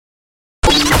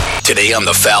Today on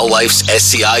the Fowl Life's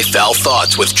SCI Fowl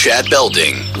Thoughts with Chad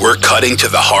Belding, we're cutting to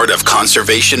the heart of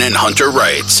conservation and hunter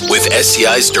rights with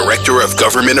SCI's Director of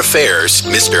Government Affairs,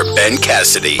 Mr. Ben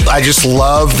Cassidy. I just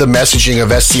love the messaging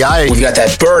of SCI. We've got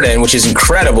that burden, which is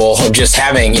incredible, of just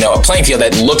having, a playing field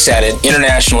that looks at it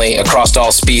internationally across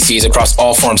all species, across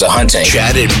all forms of hunting.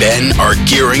 Chad and Ben are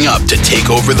gearing up to take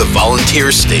over the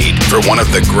volunteer state for one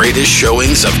of the greatest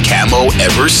showings of camo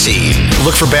ever seen.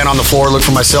 Look for Ben on the floor, look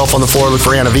for myself on the floor, look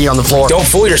for Anna V on the floor. Don't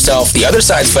fool yourself. The other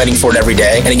side's fighting for it every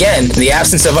day. And again, in the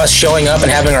absence of us showing up and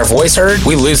having our voice heard,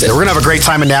 we lose it. We're going to have a great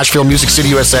time in Nashville, Music City,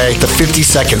 USA, the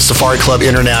 52nd Safari Club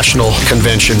International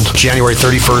Convention, January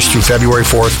 31st through February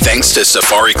 4th. Thanks to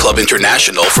Safari Club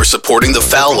International for supporting the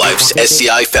Fowl Life's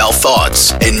SCI Fowl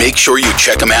Thoughts. And make sure you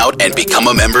check them out and become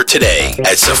a member today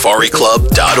at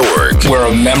safariclub.org. We're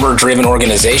a member-driven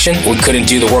organization. We couldn't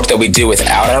do the work that we do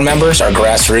without our members. Our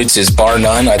grassroots is bar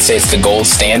none. I'd say it's the gold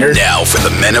standard. Now for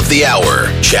the men of the hour,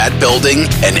 Chad Belding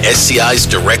and SCI's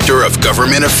Director of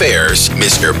Government Affairs,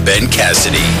 Mr. Ben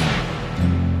Cassidy.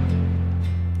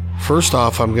 First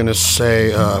off, I'm going to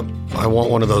say I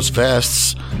want one of those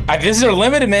vests. These are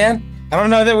limited, man. I don't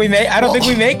know that we make. I don't think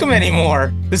we make them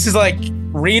anymore. This is like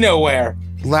Reno wear.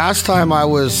 Last time I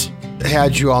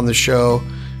had you on the show,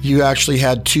 you actually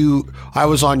had two. I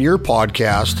was on your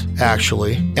podcast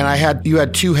actually, and you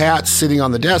had two hats sitting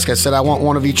on the desk. I said I want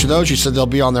one of each of those. You said they'll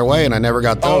be on their way, and I never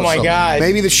got those. Oh my God!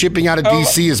 Maybe the shipping out of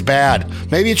DC is bad.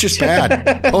 Maybe it's just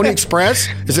bad. Pony Express?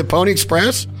 Is it Pony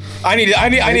Express? I need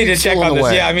to check on this.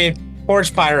 Way. Yeah, I mean,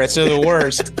 Porch Pirates are the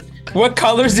worst. What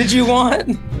colors did you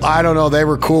want? I don't know. They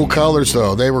were cool colors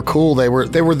though. They were cool. They were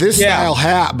this style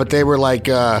hat, but they were like.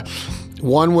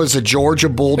 One was a Georgia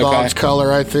Bulldogs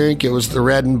color, I think. It was the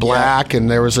red and black, and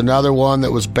there was another one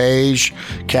that was beige,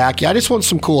 khaki. I just want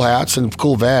some cool hats and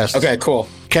cool vests. Okay, cool.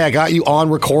 Okay, I got you on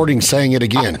recording saying it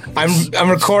again. I'm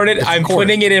recorded. I'm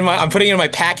putting it in my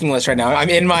packing list right now. I'm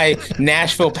in my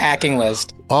Nashville packing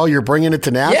list. Oh, you're bringing it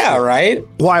to Nashville? Yeah, right.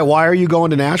 Why are you going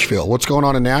to Nashville? What's going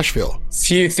on in Nashville?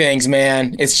 Few things,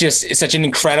 man. It's such an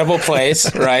incredible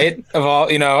place, right? Of all,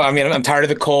 I'm tired of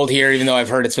the cold here, even though I've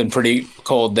heard it's been pretty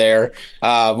cold there.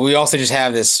 We also just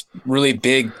have this really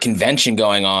big convention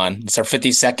going on. It's our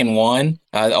 52nd one,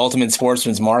 the Ultimate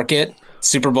Sportsman's Market,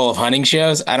 Super Bowl of hunting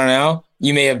shows. I don't know.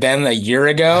 You may have been a year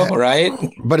ago, right?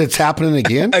 But it's happening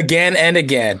again? Again and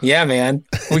again. Yeah, man.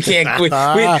 We can't.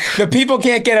 The people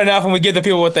can't get enough, and we give the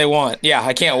people what they want. Yeah,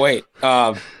 I can't wait.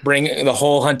 Bring the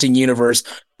whole hunting universe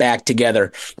back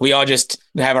together. We all just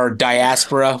have our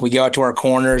diaspora. We go out to our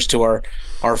corners, to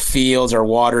our fields, our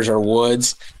waters, our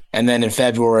woods. And then in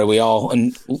February,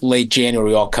 in late January,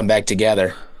 we all come back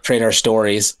together, trade our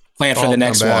stories, plan for the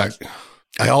next one.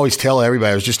 I always tell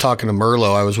everybody, I was just talking to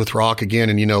Merlo. I was with Rock again,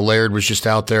 and, Laird was just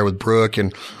out there with Brooke,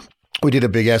 and we did a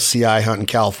big SCI hunt in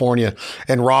California,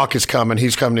 and Rock is coming.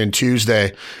 He's coming in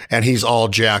Tuesday, and he's all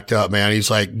jacked up, man.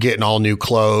 He's like getting all new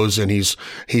clothes, and he's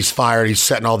fired. He's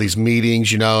setting all these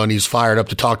meetings, and he's fired up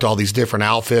to talk to all these different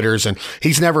outfitters, and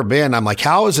he's never been. I'm like,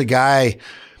 how is a guy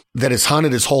that has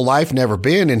hunted his whole life never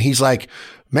been? And he's like,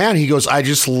 man, he goes, I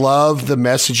just love the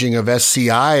messaging of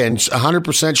SCI, and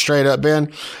 100% straight up,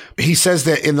 Ben. He says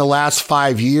that in the last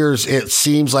 5 years, it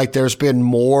seems like there's been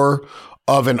more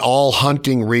of an all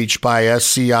hunting reach by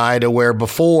SCI to where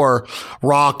before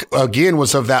Rock again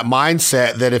was of that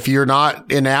mindset that if you're not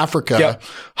in Africa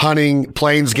hunting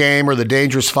plains game or the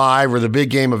Dangerous Five or the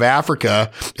big game of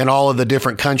Africa and all of the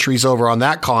different countries over on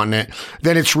that continent,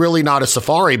 then it's really not a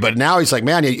safari. But now he's like,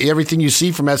 man, everything you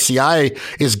see from SCI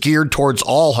is geared towards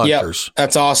all hunters. Yep.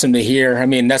 That's awesome to hear. I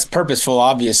mean, that's purposeful,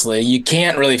 obviously. You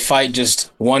can't really fight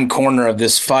just one corner of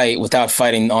this fight without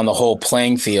fighting on the whole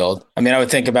playing field. I mean, I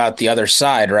would think about the other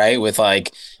side, right? With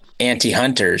like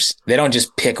anti-hunters, they don't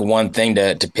just pick one thing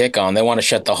to pick on. They want to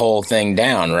shut the whole thing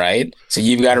down, right? So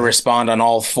you've got to respond on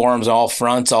all forms, all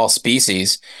fronts, all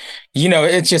species.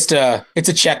 It's just it's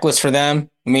a checklist for them.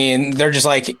 I mean, they're just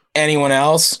like anyone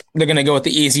else. They're going to go with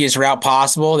the easiest route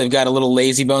possible. They've got a little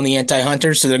lazy bone, the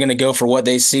anti-hunters, so they're going to go for what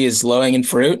they see as low-hanging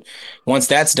fruit. Once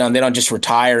that's done, they don't just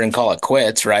retire and call it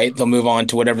quits, right? They'll move on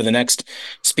to whatever the next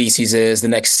species is, the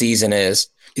next season is.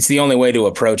 It's the only way to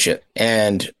approach it.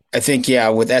 And I think,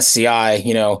 with SCI,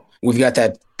 we've got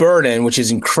that burden, which is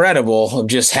incredible, of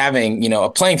just having, a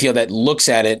playing field that looks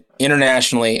at it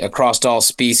internationally across all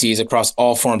species, across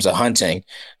all forms of hunting,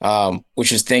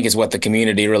 which I think is what the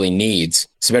community really needs,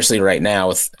 especially right now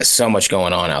with so much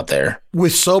going on out there.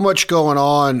 With so much going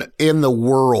on in the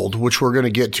world, which we're going to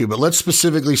get to, but let's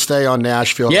specifically stay on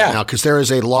Nashville right now because there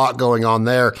is a lot going on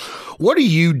there. What do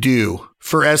you do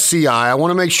for SCI. I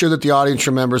want to make sure that the audience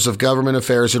remembers of government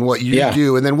affairs and what you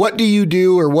do. And then what do you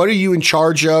do, or what are you in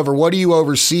charge of, or what do you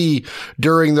oversee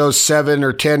during those 7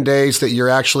 or 10 days that you're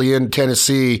actually in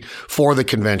Tennessee for the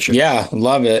convention? Yeah,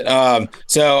 love it.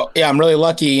 I'm really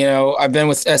lucky. I've been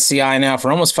with SCI now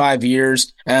for almost 5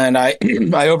 years, and I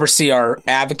I oversee our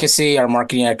advocacy, our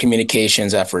marketing, our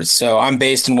communications efforts. So I'm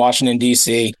based in Washington,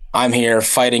 D.C. I'm here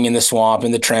fighting in the swamp,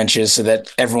 in the trenches, so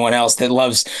that everyone else that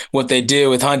loves what they do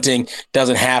with hunting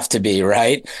doesn't have to be,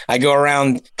 right? I go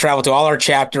around, travel to all our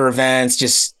chapter events,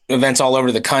 just events all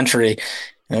over the country.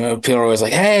 And people are always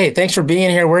like, hey, thanks for being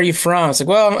here. Where are you from? It's like,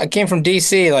 well, I came from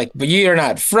DC, but you're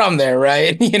not from there,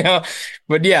 right?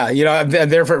 But yeah, I'm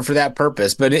there for that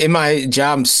purpose. But in my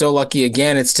job, I'm so lucky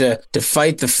again, it's to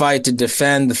fight the fight, to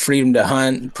defend the freedom to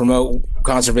hunt, promote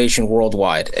conservation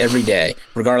worldwide every day,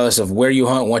 regardless of where you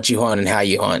hunt, what you hunt, and how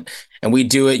you hunt. And we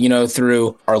do it,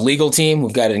 through our legal team.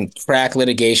 We've got a crack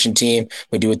litigation team.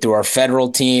 We do it through our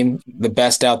federal team, the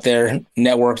best out there,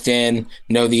 networked in,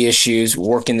 know the issues,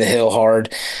 working the hill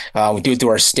hard. We do it through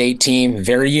our state team,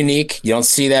 very unique. You don't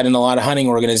see that in a lot of hunting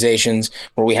organizations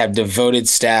where we have devoted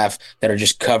staff that are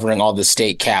just covering all the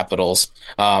state capitals.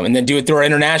 And then do it through our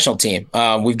international team.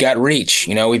 We've got reach.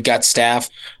 We've got staff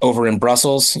over in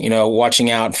Brussels, watching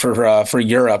out for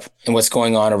Europe and what's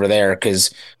going on over there,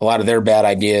 because a lot of their bad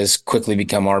ideas quickly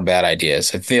become our bad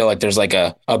ideas. I feel like there's like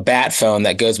a bat phone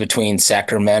that goes between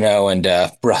Sacramento and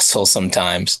Brussels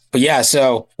sometimes. But yeah,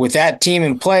 so with that team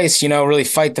in place, really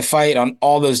fight the fight on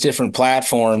all those different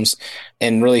platforms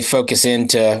and really focus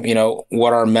into,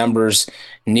 what our members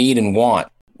need and want.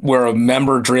 We're a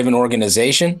member-driven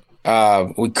organization.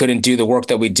 We couldn't do the work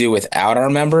that we do without our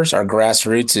members. Our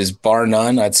grassroots is bar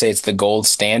none. I'd say it's the gold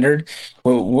standard.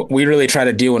 What we really try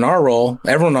to do in our role,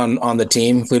 everyone on the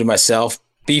team, including myself,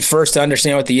 be first to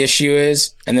understand what the issue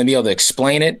is, and then be able to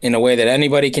explain it in a way that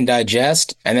anybody can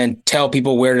digest, and then tell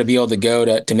people where to be able to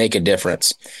go to make a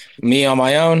difference. Me on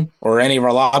my own, or any of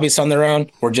our lobbyists on their own,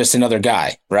 we're just another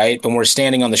guy, right? But we're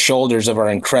standing on the shoulders of our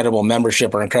incredible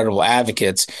membership, our incredible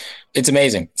advocates. It's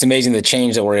amazing. It's amazing the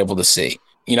change that we're able to see.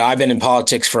 I've been in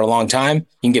politics for a long time.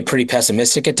 You can get pretty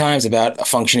pessimistic at times about a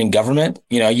functioning government.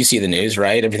 You see the news,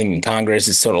 right? Everything in Congress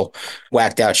is total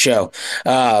whacked out show.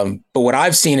 But what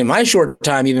I've seen in my short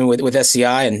time, even with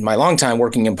SCI and my long time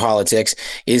working in politics,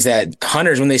 is that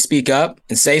hunters, when they speak up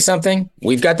and say something,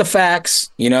 we've got the facts,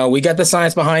 we got the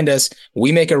science behind us.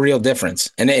 We make a real difference.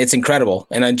 And it's incredible.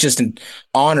 And I'm just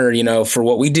honored, for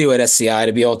what we do at SCI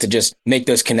to be able to just make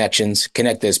those connections,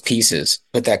 connect those pieces,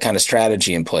 put that kind of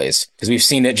strategy in place. Because we've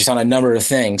seen it just on a number of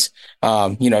things.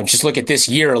 Just look at this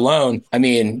year alone.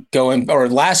 Or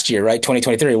last year, right?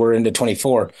 2023, we're into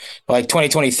 24. But like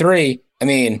 2023,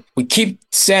 we keep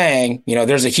saying,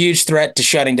 there's a huge threat to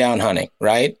shutting down hunting,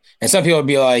 right? And some people would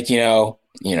be like,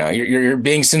 you're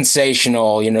being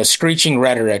sensational, screeching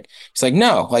rhetoric. It's like,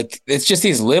 no, it's just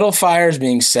these little fires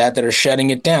being set that are shutting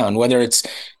it down, whether it's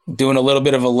doing a little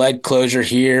bit of a lead closure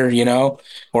here,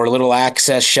 or a little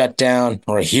access shutdown,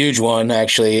 or a huge one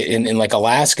actually in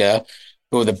Alaska.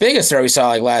 But the biggest threat we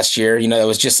saw last year, that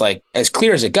was just as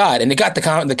clear as it got, and it got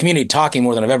the community talking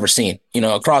more than I've ever seen,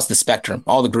 across the spectrum,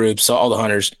 all the groups, all the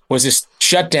hunters, was this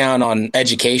shutdown on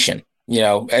education.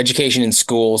 Education in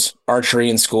schools, archery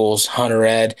in schools, hunter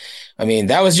ed.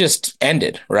 That was just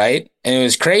ended, right? And it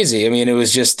was crazy. It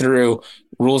was just through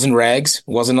rules and regs. It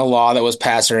wasn't a law that was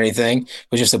passed or anything.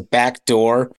 It was just a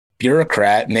backdoor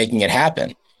bureaucrat making it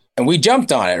happen. And we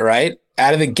jumped on it, right?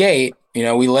 Out of the gate,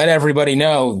 we let everybody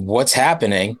know what's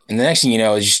happening. And the next thing you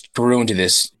know, it just grew into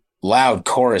this loud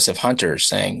chorus of hunters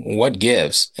saying, what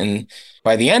gives? And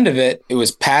by the end of it, it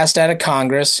was passed out of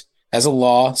Congress as a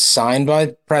law signed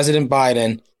by President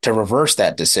Biden to reverse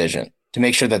that decision, to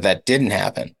make sure that didn't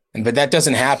happen. But that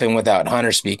doesn't happen without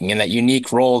hunters speaking, and that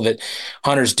unique role that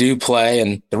hunters do play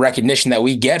and the recognition that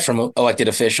we get from elected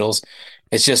officials.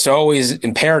 It's just always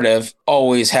imperative,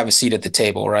 always have a seat at the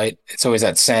table, right? It's always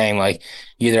that saying,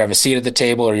 you either have a seat at the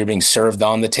table or you're being served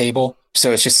on the table.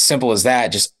 So it's just as simple as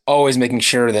that, just always making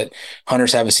sure that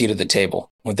hunters have a seat at the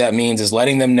table. What that means is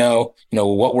letting them know,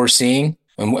 what we're seeing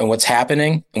and what's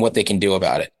happening and what they can do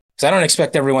about it. Because I don't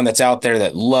expect everyone that's out there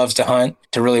that loves to hunt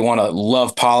to really want to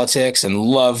love politics and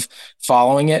love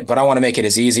following it. But I want to make it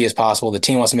as easy as possible. The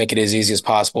team wants to make it as easy as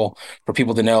possible for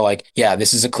people to know,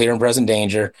 this is a clear and present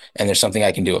danger and there's something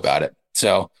I can do about it.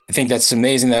 So I think that's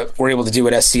amazing that we're able to do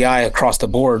at SCI across the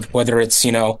board, whether it's,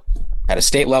 at a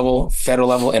state level, federal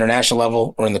level, international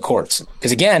level, or in the courts.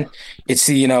 Because again, it's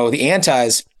the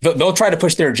antis, they'll try to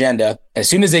push their agenda. As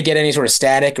soon as they get any sort of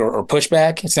static or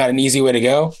pushback, it's not an easy way to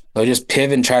go. They'll just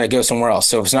pivot and try to go somewhere else.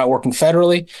 So if it's not working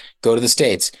federally, go to the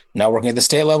states. Not working at the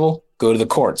state level, go to the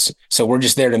courts. So we're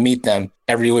just there to meet them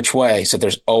every which way. So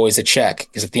there's always a check.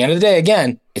 Because at the end of the day,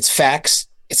 again, it's facts,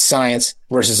 it's science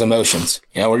versus emotions.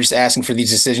 We're just asking for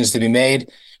these decisions to be made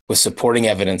with supporting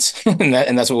evidence.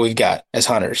 and that's what we've got as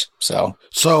hunters. So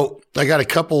I got a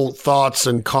couple thoughts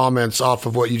and comments off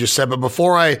of what you just said. But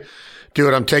before I do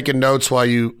it, I'm taking notes while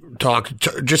you talk.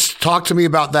 Just talk to me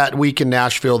about that week in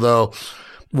Nashville, though.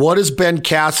 What is Ben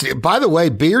Cassidy? By the way,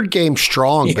 beard game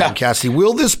strong, yeah. Ben Cassidy.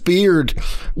 Will this be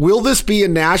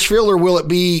in Nashville, or will it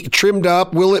be trimmed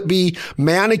up? Will it be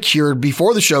manicured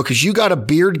before the show? Because you got a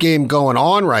beard game going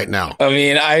on right now. I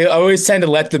mean, I always tend to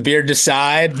let the beard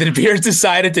decide. The beard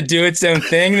decided to do its own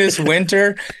thing this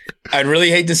winter. I'd really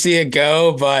hate to see it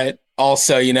go, but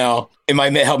also, it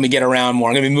might help me get around more.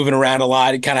 I'm going to be moving around a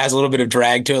lot. It kind of has a little bit of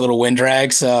drag to it, a little wind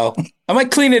drag. So I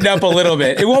might clean it up a little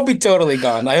bit. It won't be totally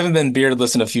gone. I haven't been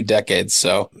beardless in a few decades.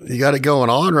 So you got it going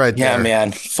on right there. Yeah,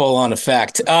 man. Full on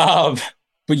effect. But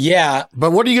yeah.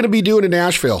 But what are you going to be doing in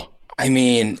Nashville? I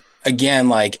mean,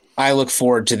 again, I look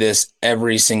forward to this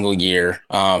every single year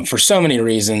for so many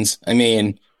reasons. I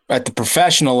mean, at the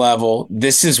professional level,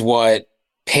 this is what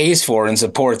pays for and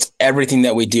supports everything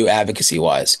that we do advocacy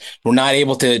wise. We're not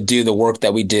able to do the work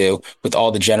that we do with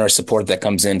all the generous support that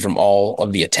comes in from all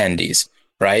of the attendees.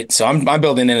 Right. So I'm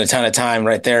building in a ton of time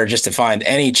right there just to find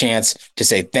any chance to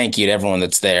say thank you to everyone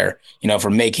that's there, for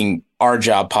making our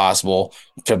job possible,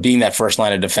 for being that first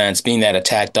line of defense, being that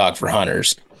attack dog for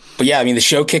hunters. But yeah, I mean, the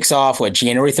show kicks off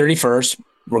January 31st.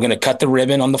 We're going to cut the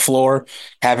ribbon on the floor,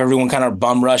 have everyone kind of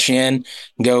bum rush in,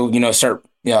 go, start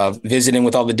visiting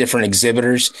with all the different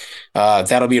exhibitors.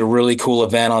 That'll be a really cool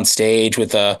event on stage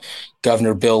with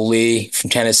Governor Bill Lee from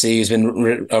Tennessee, who's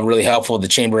been really helpful. The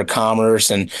Chamber of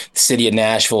Commerce and the city of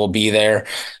Nashville will be there.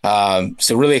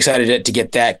 So really excited to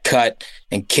get that cut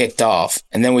and kicked off.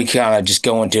 And then we kind of just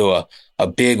go into a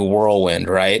big whirlwind,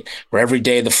 right? Where every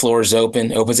day the floor is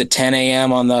open. It opens at 10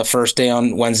 a.m. on the first day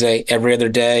on Wednesday, every other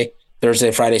day.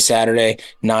 Thursday, Friday, Saturday,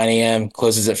 9 a.m.,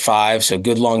 closes at 5. So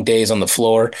good long days on the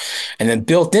floor. And then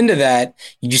built into that,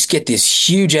 you just get this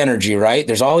huge energy, right?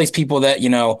 There's all these people that,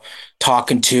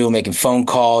 talking to, making phone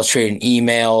calls, trading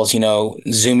emails,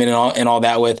 Zooming and all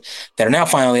that with, that are now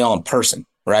finally all in person,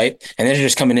 right? And they're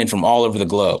just coming in from all over the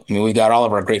globe. I mean, we've got all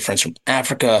of our great friends from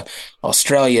Africa,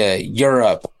 Australia,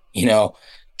 Europe,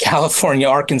 California,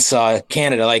 Arkansas,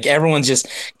 Canada, everyone's just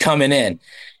coming in.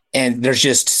 And there's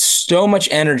just so much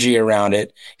energy around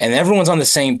it, and everyone's on the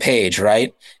same page,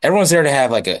 right? Everyone's there to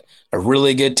have a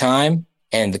really good time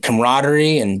and the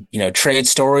camaraderie and, trade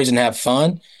stories and have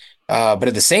fun. But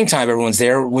at the same time, everyone's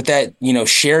there with that,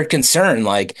 shared concern,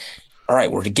 all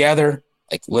right, we're together.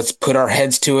 Let's put our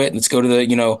heads to it. Let's go to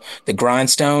the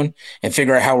grindstone and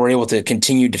figure out how we're able to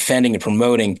continue defending and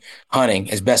promoting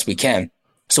hunting as best we can.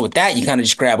 So with that, you kind of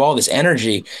just grab all this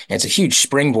energy, and it's a huge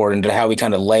springboard into how we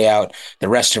kind of lay out the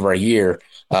rest of our year,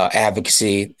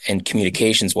 advocacy and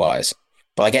communications wise.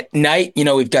 But at night,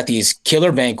 we've got these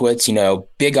killer banquets,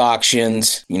 big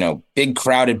auctions, big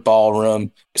crowded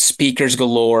ballroom, speakers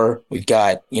galore. We've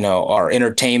got, our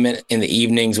entertainment in the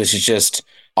evenings, which is just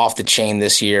off the chain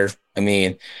this year. I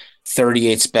mean,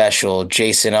 38 Special,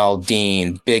 Jason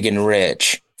Aldean, Big and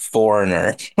Rich,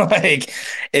 Foreigner.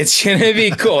 It's going to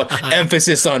be cool.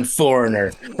 Emphasis on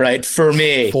Foreigner, right? For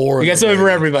me. Foreigner, we got something for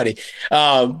everybody.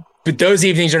 But those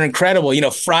evenings are incredible.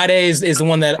 Friday is the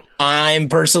one that I'm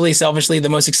personally, selfishly the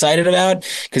most excited about,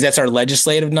 because that's our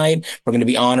legislative night. We're going to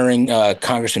be honoring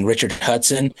Congressman Richard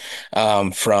Hudson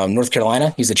from North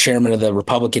Carolina. He's the chairman of the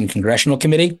Republican Congressional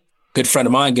Committee. Good friend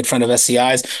of mine, good friend of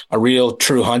SCI's, a real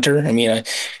true hunter. I mean,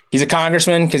 he's a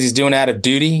congressman because he's doing out of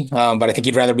duty, but I think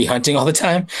he'd rather be hunting all the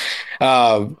time.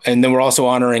 And then we're also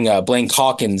honoring Blaine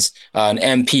Calkins, an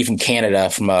MP from Canada,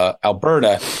 from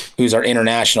Alberta, who's our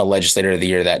international legislator of the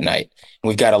year that night. And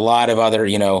we've got a lot of other,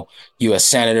 U.S.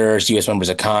 senators, U.S. members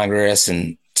of Congress,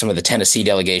 and some of the Tennessee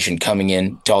delegation coming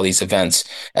in to all these events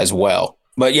as well.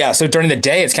 But yeah, so during the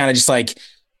day, it's kind of just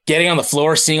getting on the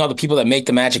floor, seeing all the people that make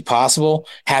the magic possible,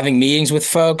 having meetings with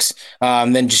folks,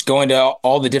 then just going to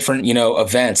all the different,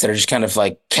 events that are just kind of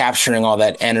capturing all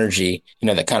that energy,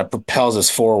 that kind of propels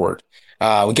us forward.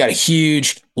 We got a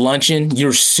huge luncheon. You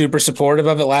were super supportive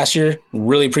of it last year.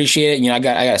 Really appreciate it. I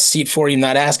got a seat for you. I'm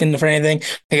not asking for anything.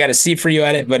 I got a seat for you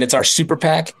at it, but it's our super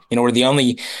PAC. We're the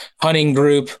only hunting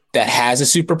group that has a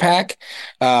super PAC.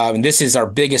 And this is our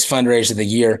biggest fundraiser of the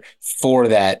year for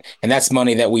that. And that's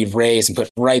money that we've raised and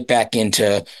put right back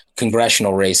into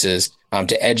congressional races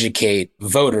to educate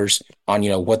voters on,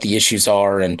 what the issues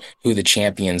are and who the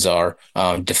champions are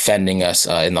defending us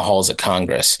in the halls of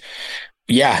Congress.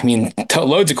 Yeah, I mean,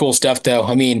 loads of cool stuff, though.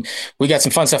 I mean, we got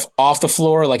some fun stuff off the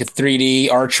floor, like a 3D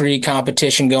archery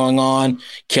competition going on,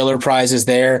 killer prizes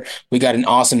there. We got an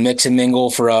awesome mix and mingle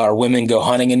for our Women Go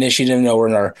Hunting initiative. We're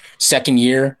in our second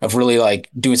year of really like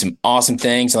doing some awesome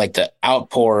things, and like the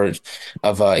outpour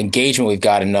of engagement we've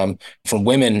gotten from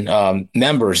women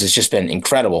members has just been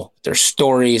incredible. Their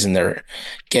stories and they're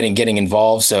getting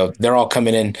involved. So they're all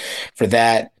coming in for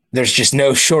that. There's just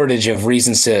no shortage of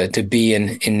reasons to be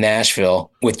in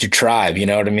Nashville with your tribe. You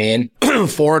know what I mean?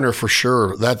 Foreigner for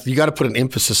sure. That you got to put an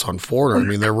emphasis on Foreigner. I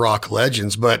mean, they're rock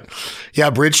legends, but yeah,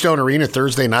 Bridgestone Arena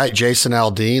Thursday night, Jason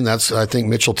Aldean. That's, I think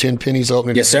Mitchell Tenpenny's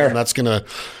opening. Yes, sir.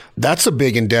 That's a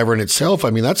big endeavor in itself. I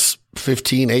mean, that's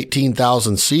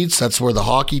 18,000 seats. That's where the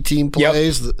hockey team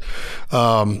plays. Yep.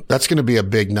 That's going to be a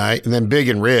big night. And then Big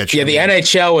and Rich. Yeah, the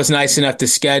NHL was nice enough to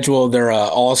schedule their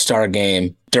all-star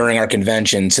game during our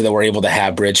convention so that we're able to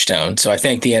have Bridgestone. So I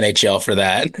thank the NHL for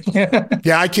that.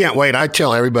 Yeah, I can't wait. I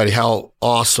tell everybody how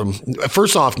awesome.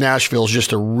 First off, Nashville is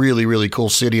just a really, really cool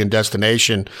city and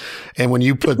destination. And when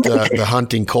you put the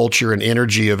hunting culture and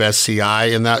energy of SCI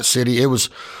in that city,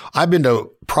 I've been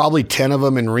to probably 10 of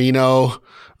them in Reno,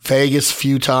 Vegas a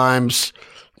few times.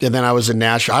 And then I was in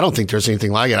Nashville. I don't think there's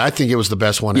anything like it. I think it was the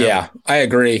best one ever. Yeah, I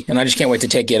agree. And I just can't wait to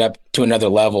take it up to another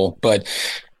level. But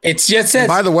it's just that.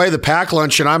 By the way, the pack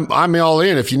luncheon, I'm all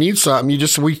in. If you need something,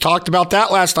 we talked about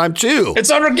that last time too.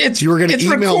 You were going to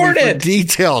email recorded. Me for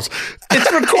details.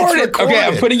 It's recorded. Okay,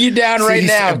 I'm putting you down right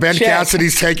now. Ben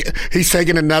Cassidy's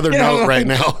taking another note right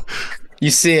now. You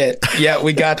see it. Yeah,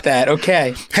 we got that.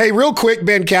 Okay. Hey, real quick,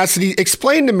 Ben Cassidy,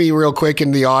 explain to me real quick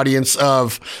in the audience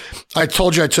I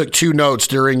told you I took 2 notes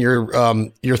during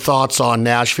your thoughts on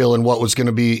Nashville and what was going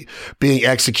to be being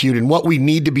executed and what we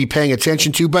need to be paying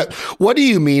attention to. But what do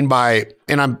you mean by,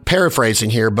 and I'm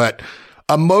paraphrasing here, but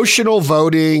emotional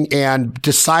voting and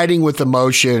deciding with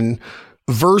emotion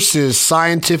versus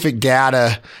scientific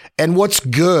data and what's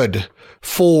good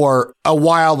for a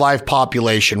wildlife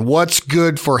population? What's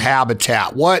good for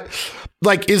habitat?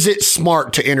 Is it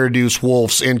smart to introduce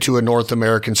wolves into a North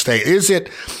American state? Is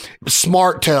it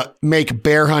smart to make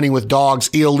bear hunting with dogs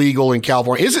illegal in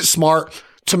California? Is it smart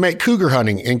to make cougar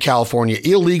hunting in California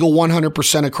illegal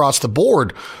 100% across the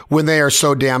board when they are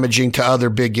so damaging to other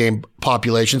big game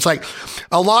populations? Like,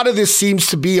 a lot of this seems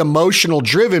to be emotional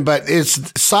driven, but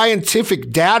it's scientific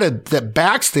data that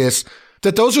backs this,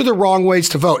 that those are the wrong ways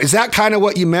to vote. Is that kind of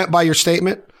what you meant by your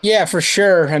statement? Yeah, for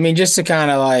sure. I mean, just to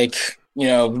kind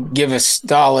of give a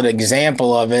solid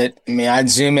example of it. I mean, I'd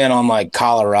zoom in on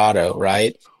Colorado,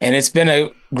 right? And it's been a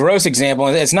gross example.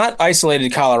 It's not isolated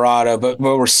to Colorado, but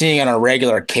what we're seeing on a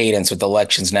regular cadence with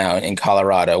elections now in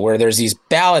Colorado, where there's these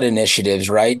ballot initiatives,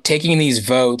 right? Taking these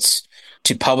votes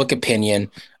to public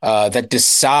opinion that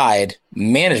decide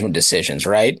management decisions,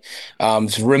 right?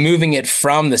 Removing it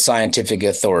from the scientific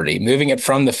authority, moving it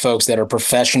from the folks that are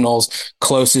professionals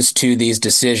closest to these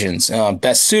decisions,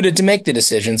 best suited to make the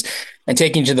decisions, and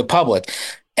taking to the public.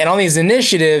 And on these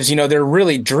initiatives, they're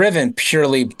really driven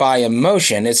purely by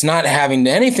emotion. It's not having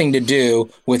anything to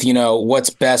do with, what's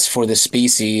best for the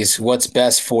species, what's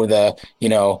best for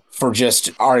for just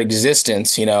our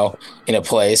existence, in a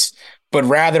place. But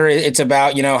rather it's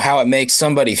about, how it makes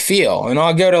somebody feel. And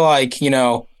I'll go to a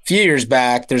few years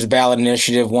back, there's a ballot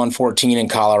initiative 114 in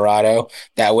Colorado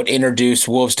that would introduce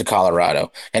wolves to Colorado.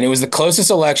 And it was the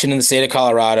closest election in the state of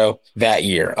Colorado that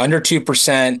year. Under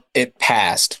 2%, it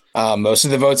passed. Most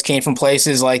of the votes came from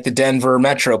places like the Denver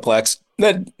Metroplex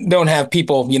that don't have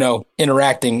people,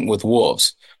 interacting with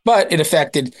wolves. But it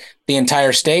affected the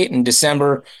entire state, and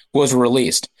December was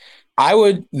released. I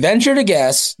would venture to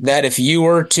guess that if you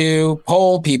were to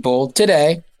poll people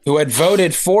today who had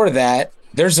voted for that,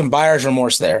 there's some buyer's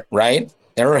remorse there, right?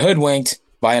 They were hoodwinked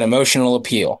by an emotional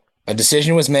appeal. A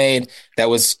decision was made that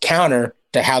was counter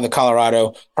to how the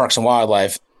Colorado Parks and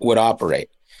Wildlife would operate.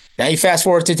 Now you fast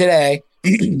forward to today,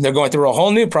 they're going through a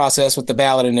whole new process with the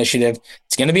ballot initiative.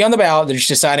 It's going to be on the ballot. They're just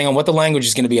deciding on what the language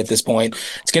is going to be at this point.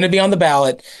 It's going to be on the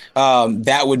ballot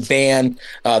that would ban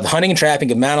the hunting and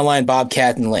trapping of mountain lion,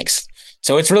 bobcat, and lynx.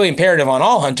 So it's really imperative on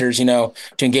all hunters, to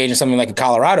engage in something like a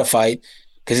Colorado fight,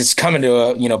 because it's coming to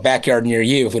a backyard near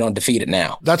you if we don't defeat it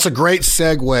now. That's a great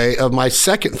segue of my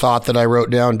second thought that I wrote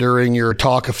down during your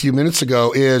talk a few minutes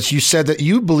ago. Is you said that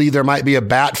you believe there might be a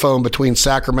bat phone between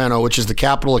Sacramento, which is the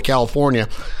capital of California,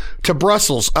 to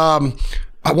Brussels. I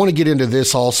want to get into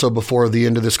this also before the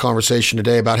end of this conversation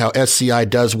today about how SCI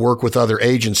does work with other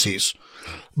agencies.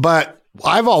 But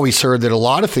I've always heard that a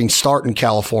lot of things start in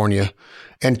California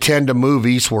and tend to move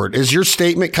eastward. Is your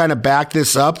statement kind of back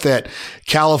this up that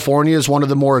California is one of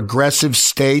the more aggressive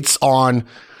states on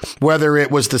whether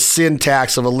it was the sin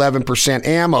tax of 11%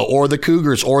 ammo or the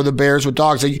cougars or the bears with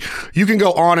dogs? You can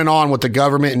go on and on what the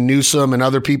government and Newsom and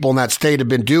other people in that state have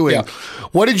been doing. Yeah.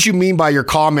 What did you mean by your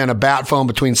comment, a bat phone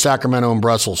between Sacramento and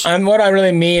Brussels? And what I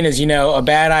really mean is, a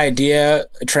bad idea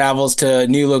travels to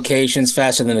new locations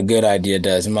faster than a good idea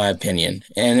does, in my opinion.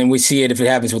 And then we see it if it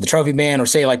happens with the trophy ban, or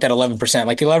say like that 11%.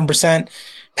 Like the 11%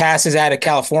 passes out of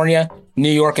California, New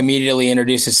York immediately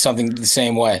introduces something the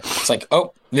same way. It's like,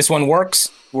 oh, this one works.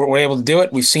 We're able to do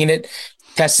it. We've seen it,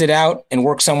 tested it out, and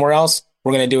work somewhere else.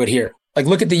 We're going to do it here. Like,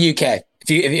 look at the UK.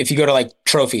 If you go to like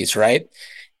trophies, right?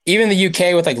 Even the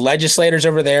UK with like legislators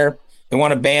over there, they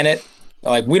want to ban it.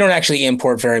 Like, we don't actually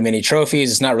import very many trophies.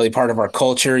 It's not really part of our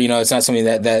culture. It's not something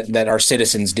that our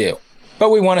citizens do. But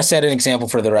we want to set an example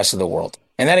for the rest of the world.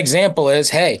 And that example is,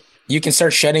 hey, you can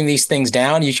start shutting these things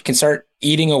down. You can start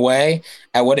eating away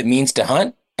at what it means to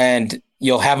hunt, and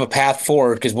you'll have a path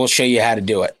forward because we'll show you how to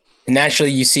do it. And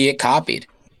naturally, you see it copied.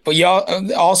 But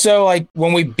y'all also, like,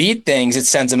 when we beat things, it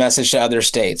sends a message to other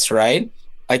states, right?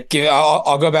 Like,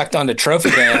 I'll go back down to trophy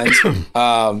bans.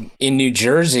 In New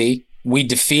Jersey, we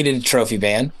defeated a trophy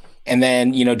ban. And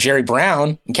then, Jerry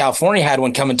Brown in California had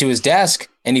one coming to his desk,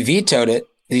 and he vetoed it.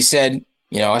 He said,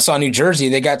 I saw New Jersey,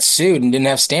 they got sued and didn't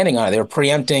have standing on it. They were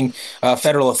preempting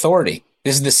federal authority.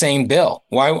 This is the same bill.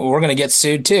 Why we're going to get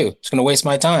sued too? It's going to waste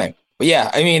my time. But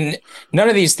yeah, I mean, none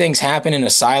of these things happen in a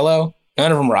silo.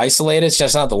 None of them are isolated. It's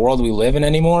just not the world we live in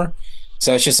anymore.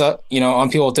 So it's just, on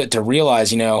people to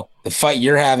realize, the fight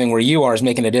you're having where you are is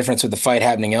making a difference with the fight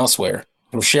happening elsewhere.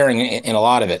 We're sharing in a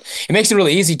lot of it. It makes it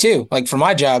really easy too. Like for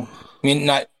my job, I mean,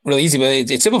 not really easy,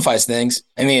 but it simplifies things.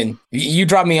 I mean, you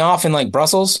drop me off in like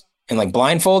Brussels and like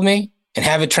blindfold me and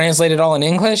have it translated all in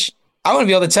English. I want to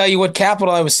be able to tell you what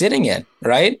capital I was sitting in,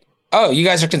 right? Oh, you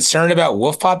guys are concerned about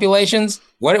wolf populations?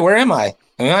 Where am I?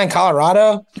 Am I in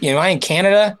Colorado? Am I in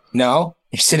Canada? No.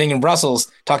 You're sitting in Brussels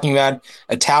talking about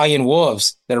Italian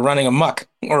wolves that are running amok,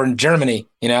 or in Germany,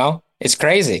 It's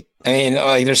crazy. I mean,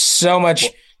 there's so much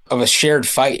of a shared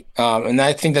fight. And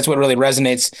I think that's what really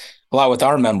resonates a lot with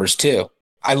our members too.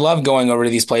 I love going over to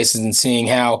these places and seeing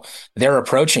how they're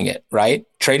approaching it, right?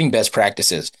 Trading best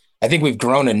practices. I think we've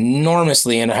grown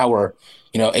enormously in how we're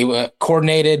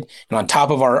coordinated and on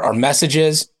top of our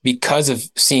messages because of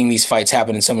seeing these fights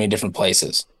happen in so many different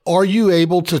places. Are you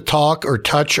able to talk or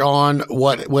touch on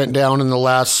what went down in the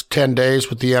last 10 days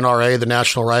with the NRA, the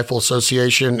National Rifle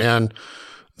Association, and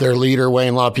their leader,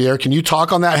 Wayne LaPierre? Can you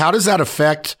talk on that? How does that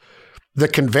affect the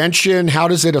convention? How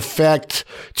does it affect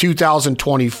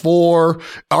 2024?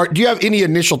 Do you have any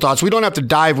initial thoughts? We don't have to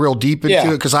dive real deep into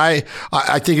it because I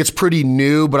think it's pretty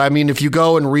new. But I mean, if you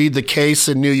go and read the case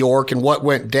in New York and what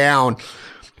went down,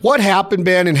 what happened,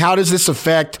 Ben, and how does this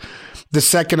affect the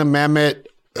Second Amendment,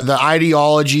 the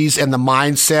ideologies and the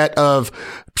mindset of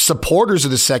supporters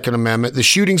of the Second Amendment, the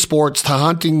shooting sports, the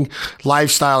hunting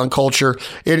lifestyle and culture?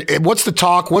 What's the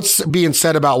talk? What's being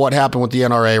said about what happened with the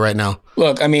NRA right now?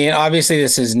 Look, I mean, obviously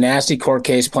this is a nasty court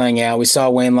case playing out. We saw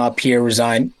Wayne LaPierre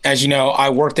resign. As you know, I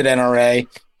worked at NRA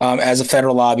as a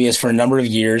federal lobbyist for a number of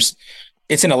years.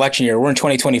 It's an election year. We're in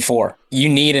 2024. You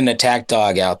need an attack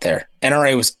dog out there.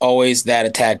 NRA was always that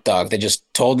attack dog. They just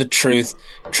told the truth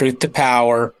to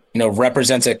power,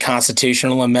 represents a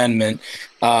constitutional amendment,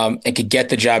 and could get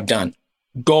the job done.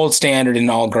 Gold standard in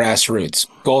all grassroots,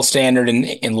 gold standard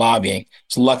in lobbying.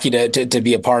 It's lucky to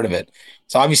be a part of it.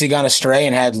 It's obviously gone astray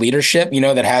and had leadership,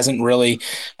 that hasn't really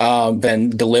been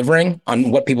delivering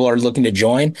on what people are looking to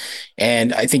join.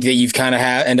 And I think that you've kind of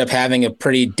end up having a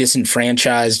pretty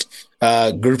disenfranchised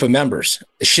group of members.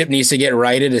 The ship needs to get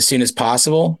righted as soon as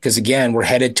possible because, again, we're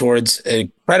headed towards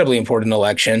an incredibly important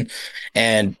election.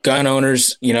 And gun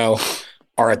owners,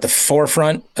 are at the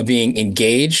forefront of being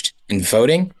engaged in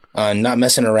voting, not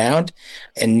messing around,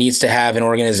 and needs to have an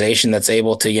organization that's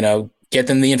able to, get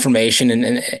them the information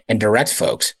and direct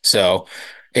folks. So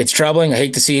it's troubling. I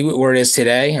hate to see where it is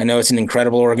today. I know it's an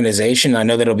incredible organization. I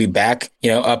know that it'll be back,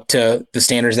 up to the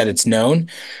standards that it's known.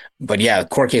 But yeah, the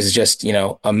court case is just,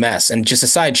 a mess and just a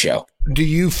sideshow. Do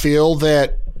you feel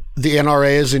that the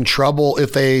NRA is in trouble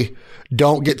if they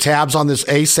don't get tabs on this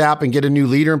ASAP and get a new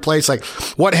leader in place? Like,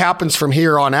 what happens from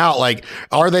here on out? Like,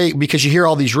 are they, because you hear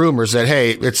all these rumors that,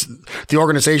 hey, it's the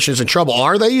organization is in trouble.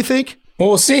 Are they, you think? Well,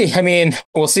 we'll see. I mean,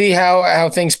 we'll see how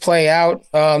things play out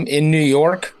in New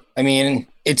York. I mean,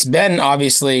 it's been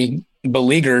obviously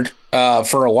beleaguered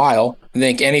for a while. I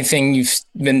think anything you've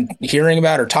been hearing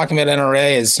about or talking about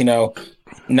NRA has,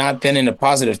 not been in a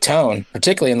positive tone,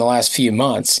 particularly in the last few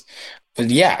months. But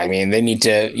yeah, I mean, they need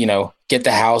to, get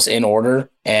the house in order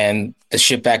and the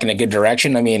ship back in a good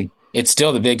direction. I mean, it's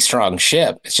still the big, strong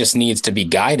ship. It just needs to be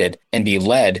guided and be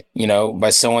led, by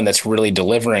someone that's really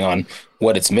delivering on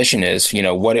what its mission is,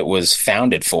 what it was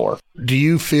founded for. Do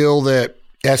you feel that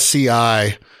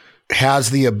SCI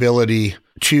has the ability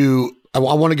to, I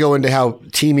want to go into how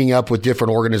teaming up with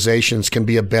different organizations can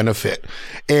be a benefit.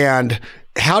 And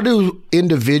how do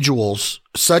individuals,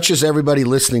 such as everybody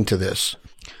listening to this,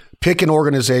 pick an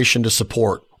organization to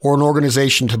support or an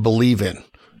organization to believe in?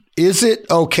 Is it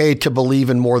okay to believe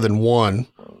in more than one?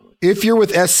 If you're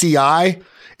with SCI,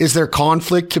 is there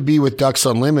conflict to be with Ducks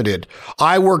Unlimited?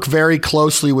 I work very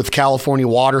closely with California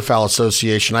Waterfowl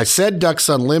Association. I said Ducks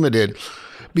Unlimited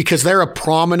because they're a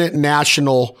prominent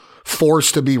national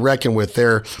force to be reckoned with.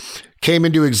 They came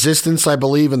into existence, I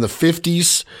believe, in the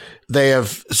 50s. They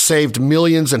have saved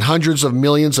millions and hundreds of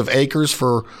millions of acres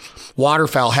for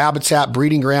waterfowl habitat,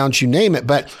 breeding grounds, you name it.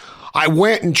 But I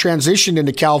went and transitioned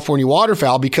into California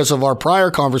waterfowl because of our prior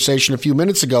conversation a few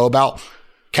minutes ago about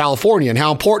California and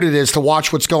how important it is to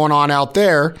watch what's going on out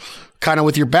there, kind of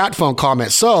with your bat phone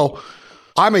comment. So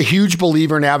I'm a huge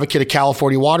believer and advocate of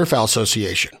California Waterfowl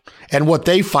Association and what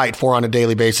they fight for on a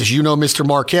daily basis. Mr.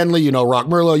 Mark Henley, Rock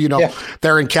Merlo,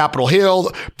 They're in Capitol Hill.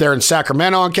 They're in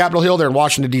Sacramento on Capitol Hill. They're in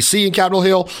Washington, D.C. in Capitol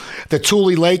Hill, the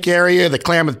Tule Lake area, the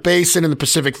Klamath Basin and the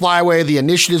Pacific Flyway, the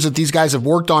initiatives that these guys have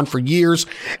worked on for years,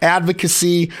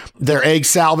 advocacy, their egg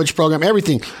salvage program,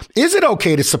 everything. Is it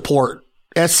okay to support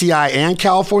SCI and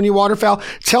California Waterfowl?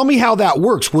 Tell me how that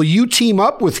works. Will you team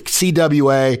up with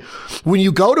CWA when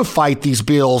you go to fight these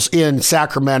bills in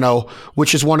Sacramento,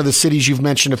 which is one of the cities you've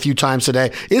mentioned a few times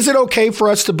today? Is it okay for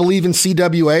us to believe in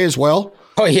CWA as well?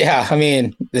 Oh, yeah. I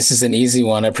mean, this is an easy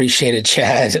one. I appreciate it,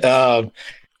 Chad.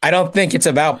 I don't think it's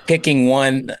about picking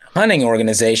one hunting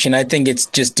organization. I think it's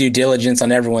just due diligence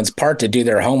on everyone's part to do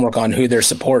their homework on who they're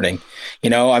supporting.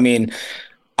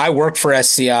 I work for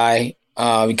SCI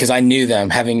because I knew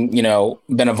them, having,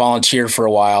 been a volunteer for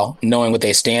a while, knowing what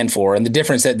they stand for and the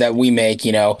difference that we make,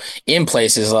 in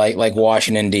places like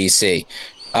Washington, D.C.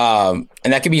 And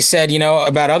that could be said,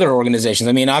 about other organizations.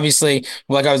 I mean, obviously,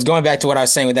 like I was going back to what I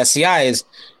was saying with SCI is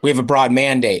we have a broad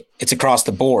mandate. It's across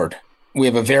the board. We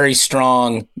have a very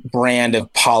strong brand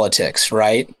of politics,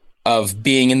 right? Of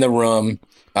being in the room,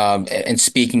 and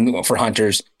speaking for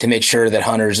hunters to make sure that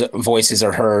hunters' voices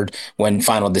are heard when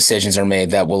final decisions are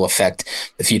made that will affect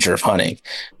the future of hunting.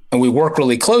 And we work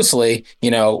really closely,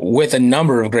 with a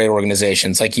number of great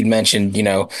organizations, like you mentioned,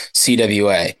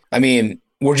 CWA. I mean,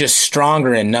 we're just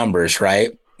stronger in numbers,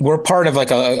 right? We're part of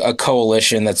like a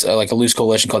coalition that's like a loose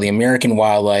coalition called the American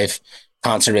Wildlife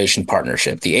Conservation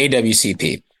Partnership, the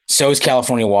AWCP. So is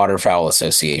California Waterfowl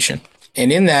Association. And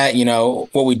in that,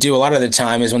 what we do a lot of the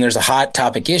time is when there's a hot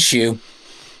topic issue,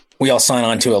 we all sign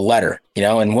on to a letter,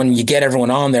 and when you get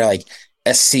everyone on there, like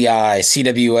SCI,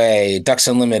 CWA, Ducks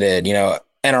Unlimited,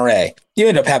 NRA, you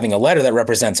end up having a letter that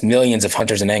represents millions of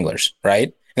hunters and anglers,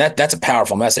 right? And that's a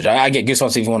powerful message. I get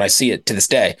goosebumps even when I see it to this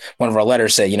day. One of our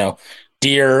letters say,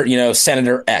 Dear,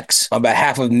 Senator X, on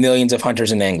behalf of millions of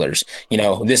hunters and anglers,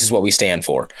 this is what we stand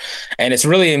for. And it's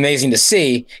really amazing to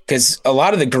see because a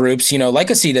lot of the groups,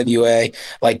 like a CWA,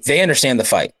 like they understand the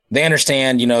fight. They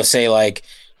understand, say like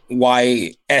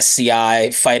why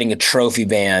SCI fighting a trophy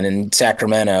ban in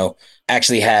Sacramento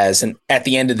actually has, at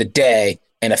the end of the day,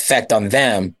 an effect on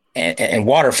them and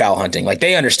waterfowl hunting. Like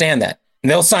they understand that. And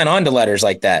they'll sign on to letters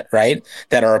like that, right?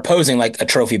 That are opposing like a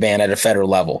trophy ban at a federal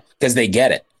level because they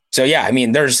get it. So, yeah, I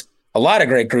mean, there's a lot of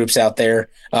great groups out there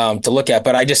to look at,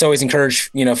 but I just always encourage,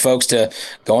 folks to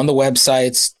go on the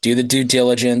websites, do the due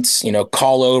diligence,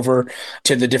 call over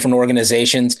to the different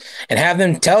organizations and have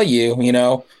them tell you,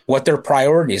 what their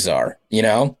priorities are,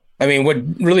 I mean, what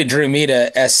really drew me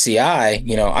to SCI,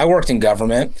 I worked in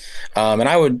government and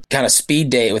I would kind of speed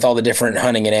date with all the different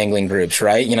hunting and angling groups,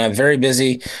 right? I'm very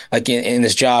busy, like in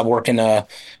this job working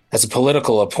as a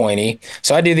political appointee.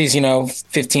 So I do these,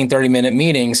 15, 30-minute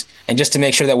meetings. And just to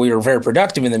make sure that we were very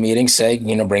productive in the meeting, say,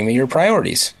 bring me your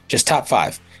priorities, just top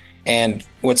 5. And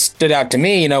what stood out to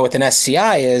me, with an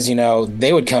SCI is,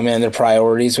 they would come in, their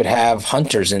priorities would have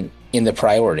hunters in the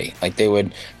priority. Like they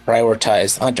would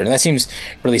prioritize the hunter. And that seems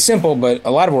really simple, but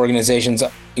a lot of organizations,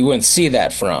 you wouldn't see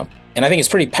that from. And I think it's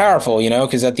pretty powerful,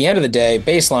 because at the end of the day,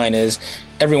 baseline is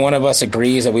every one of us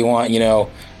agrees that we want,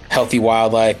 healthy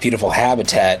wildlife, beautiful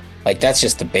habitat. Like that's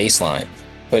just the baseline.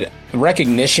 But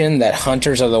recognition that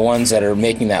hunters are the ones that are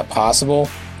making that possible,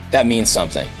 that means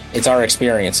something. It's our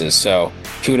experiences. So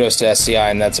kudos to SCI.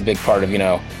 And that's a big part of,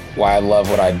 why I love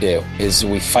what I do is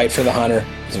we fight for the hunter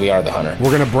because we are the hunter.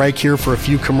 We're going to break here for a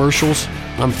few commercials.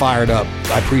 I'm fired up.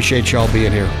 I appreciate y'all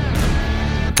being here.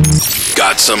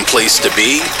 Got some place to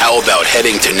be? How about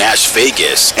heading to Nash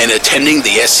Vegas and attending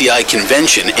the SCI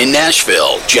convention in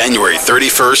Nashville, January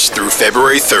 31st through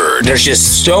February 3rd? There's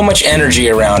just so much energy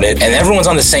around it, and everyone's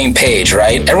on the same page,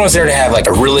 right? Everyone's there to have like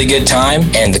a really good time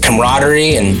and the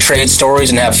camaraderie and trade stories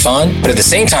and have fun. But at the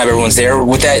same time, everyone's there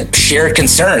with that shared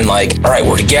concern, like, all right,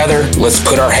 we're together. Let's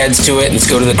put our heads to it. Let's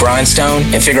go to the grindstone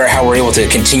and figure out how we're able to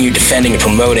continue defending and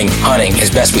promoting hunting as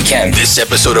best we can. This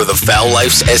episode of the Fowl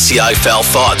Life's SCI Fowl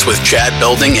Thoughts with Chad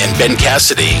Belding and Ben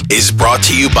Cassidy is brought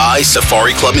to you by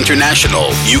Safari Club International,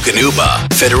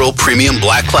 Eukanuba, Federal Premium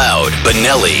Black Cloud,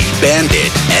 Benelli, Bandit,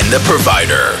 and The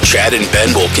Provider. Chad and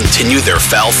Ben will continue their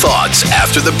fowl thoughts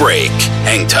after the break.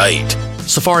 Hang tight.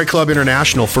 Safari Club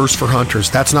International, first for hunters.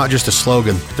 That's not just a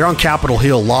slogan. They're on Capitol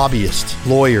Hill, lobbyists,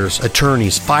 lawyers,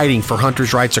 attorneys, fighting for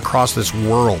hunters' rights across this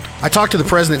world. I talk to the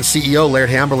president and CEO, Laird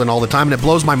Hamberlin, all the time, and it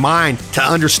blows my mind to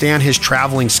understand his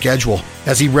traveling schedule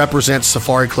as he represents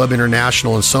Safari Club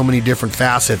International in so many different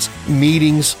facets.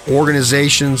 Meetings,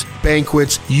 organizations,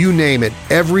 banquets, you name it.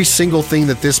 Every single thing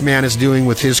that this man is doing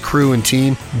with his crew and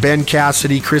team, Ben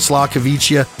Cassidy, Chris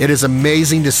Lacovicia, it is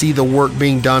amazing to see the work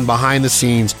being done behind the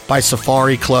scenes by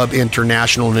Safari Club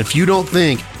International. And if you don't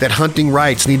think that hunting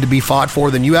rights need to be fought for,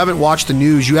 then you haven't watched the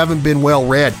news, you haven't been well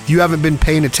read, you haven't been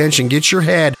paying attention. Get your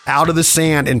head out of the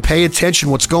sand and pay attention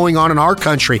what's going on in our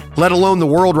country, let alone the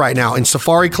world right now. And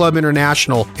Safari Club International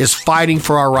is fighting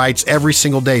for our rights every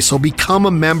single day. So become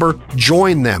a member,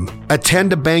 join them,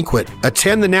 attend a banquet,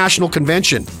 attend the national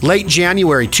convention. Late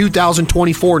January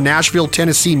 2024, Nashville,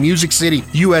 Tennessee, Music City,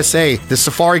 USA. The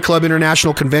Safari Club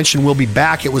International Convention will be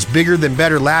back. It was bigger than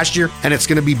better last year, and it's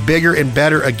going to be bigger and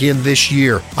better again this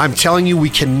year. I'm telling you, we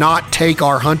cannot take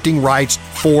our hunting rights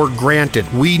for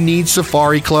granted. We need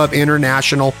Safari Club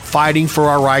International fighting for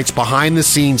our rights behind the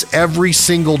scenes every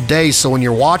single day. So when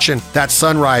you're watching that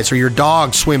sunrise or your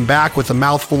dog swim back with a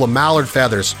mouthful of mallard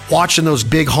feathers, watching those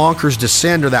big honkers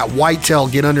descend or that whitetail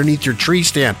get underneath your tree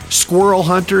stand, squirrel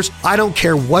hunters, I don't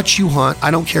care what you hunt,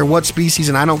 I don't care what species,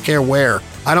 and I don't care where.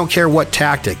 I don't care what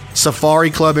tactic.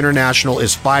 Safari Club International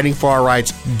is fighting for our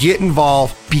rights. Get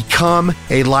involved. Become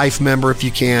a life member if you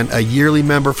can, a yearly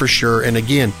member for sure. And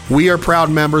again, we are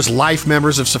proud members, life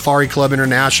members of Safari Club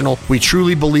International. We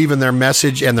truly believe in their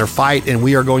message and their fight, and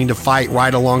we are going to fight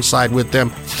right alongside with them.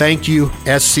 Thank you,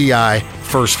 SCI,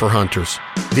 first for hunters.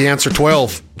 The Answer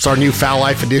 12. It's our new Fowl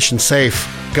Life Edition safe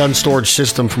gun storage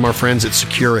system from our friends at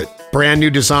Secure It. Brand new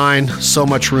design, so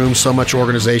much room, so much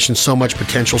organization, so much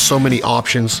potential, so many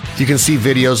options. You can see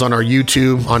videos on our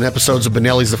YouTube, on episodes of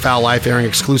Benelli's The Fowl Life airing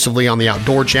exclusively on the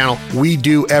Outdoor Channel. We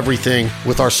do everything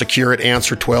with our Secure It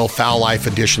Answer 12 Fowl Life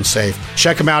Edition safe.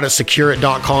 Check them out at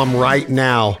securit.com right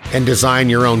now and design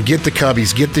your own. Get the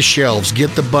cubbies, get the shelves,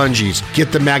 get the bungees,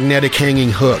 get the magnetic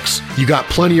hanging hooks. You got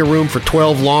plenty of room for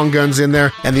 12 long guns in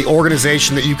there, and the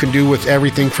organization that you can do with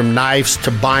everything from knives to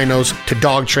binos to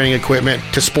dog training equipment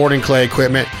to sporting clay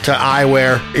equipment to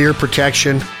eyewear, ear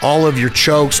protection, all of your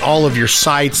chokes, all of your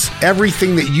sights,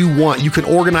 everything that you want. You can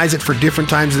organize it for different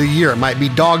times of the year. It might be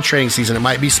dog training season. It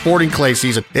might be sporting clay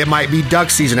season. It might be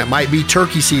duck season. It might be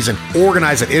turkey season.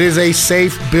 Organize it. It is a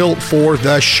safe built for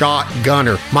the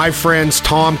shotgunner. My friends,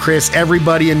 Tom, Chris,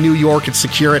 everybody in New York at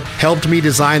Secure It helped me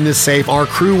design this safe. Our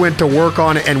crew went to work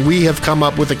on it, and we have come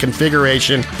up with a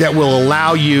configuration that will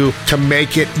allow you to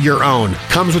make it your own.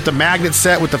 Comes with the magnet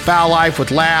set with the Fowl Life,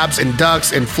 with labs and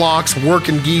ducks and flocks,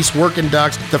 working geese, working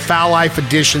ducks. The Fowl Life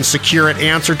Edition Secure It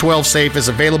Answer 12 safe is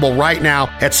available right now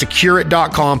at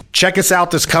securit.com. Check us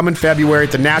out this coming February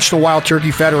at the National Wild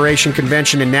Turkey Federation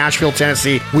Convention in Nashville,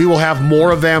 Tennessee. We will have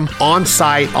more of them on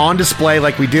site, on display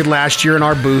like we did last year in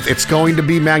our booth. It's going to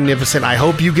be magnificent. I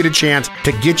hope you get a chance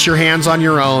to get your hands on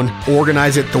your own,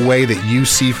 organize it the way that you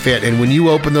see fit. And when you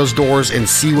open those doors and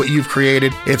see what you've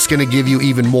created, it's going to give you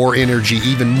even more energy,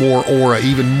 even more aura,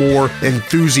 even more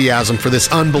enthusiasm for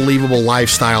this unbelievable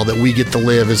lifestyle that we get to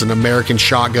live as an American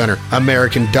shotgunner,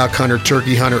 American duck hunter,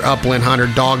 turkey hunter, upland hunter,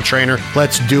 dog trainer.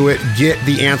 Let's do it. Get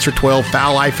the Answer 12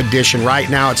 Fowl Life Edition right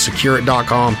now at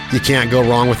securit.com. You can't go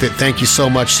wrong with it. Thank you so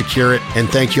much, Secure It, and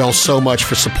thank you all so much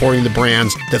for supporting the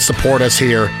brands that support us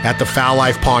here at the Fowl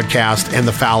Life Podcast and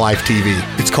the Fowl Life TV.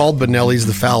 It's called Benelli's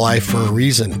The Fowl Life for a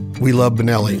reason. We love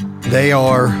Benelli. They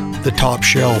are the top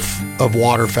shelf of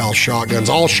waterfowl shotguns,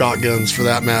 all shotguns for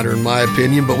that matter, in my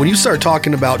opinion. But when you start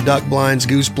talking about duck blinds,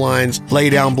 goose blinds,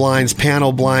 lay down blinds,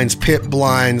 panel blinds, pit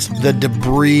blinds, the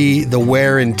debris, the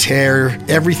wear and tear,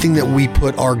 everything that we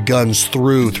put our guns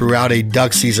throughout a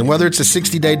duck season, whether it's a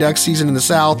 60-day duck season in the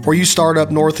south, or you start up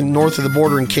north of the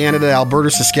border in Canada, Alberta,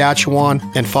 Saskatchewan,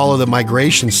 and follow the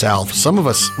migration south. Some of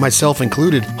us, myself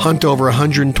included, hunt over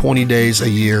 120 days a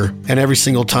year, and every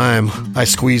single time I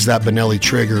squeeze that Benelli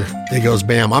trigger, it goes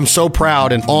bam. I'm so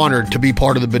proud and honored to be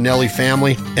part of the Benelli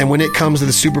family. And when it comes to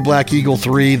the Super Black Eagle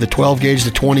 3, the 12 gauge,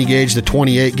 the 20 gauge, the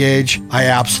 28 gauge, I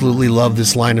absolutely love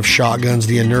this line of shotguns,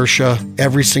 the inertia,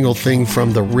 every single thing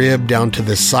from the rib down to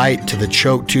the sight, to the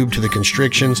choke tube, to the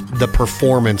constrictions. The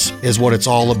performance is what it's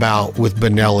all about with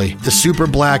Benelli. The Super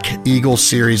Black Eagle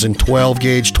series in 12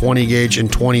 gauge, 20 gauge,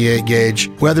 and 28 gauge.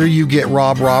 Whether you get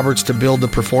Rob Roberts to build the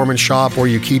performance shop or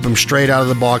you keep them straight out of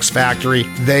the box factory,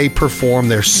 they perform.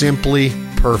 They're simply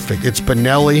perfect. It's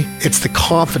Benelli. It's the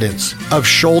confidence of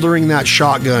shouldering that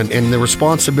shotgun and the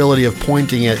responsibility of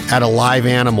pointing it at a live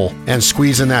animal and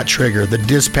squeezing that trigger. The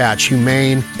dispatch,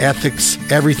 humane, ethics,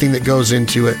 everything that goes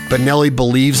into it. Benelli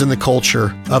believes in the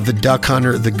culture of the duck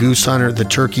hunter, the goose hunter, the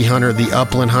turkey hunter, the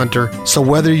upland hunter. So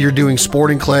whether you're doing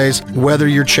sporting clays, whether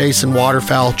you're chasing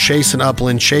waterfowl, chasing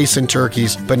upland, chasing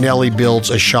turkeys, Benelli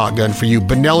builds a shotgun for you.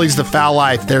 Benelli's the Fowl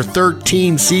Life. They're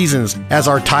 13 seasons as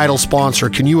our title sponsor.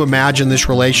 Can you imagine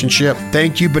this relationship?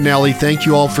 Thank you, Benelli. Thank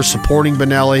you all for supporting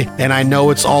Benelli. And I know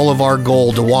it's all of our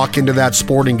goal to walk into that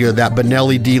sporting good, that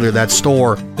Benelli dealer, that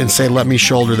store, and say, let me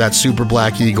shoulder that Super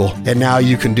Black Eagle. And now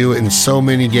you can do it in so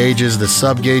many gauges, the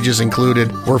sub gauges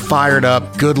included. We're fired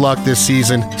up. Good luck this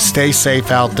season. Stay safe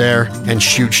out there and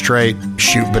shoot straight.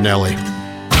 Shoot Benelli.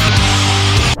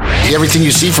 Everything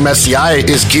you see from SCI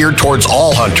is geared towards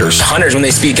all hunters. Hunters, when they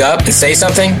speak up and say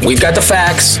something, we've got the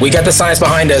facts, we got the science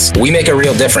behind us, we make a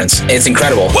real difference. It's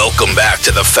incredible. Welcome back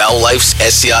to the Fowl Life's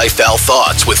SCI Fowl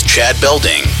Thoughts with Chad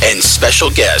Belding and special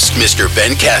guest, Mr.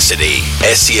 Ben Cassidy,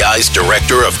 SCI's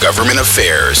Director of Government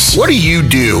Affairs. What do you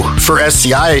do for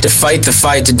SCI? To fight the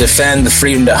fight, to defend the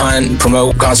freedom to hunt, and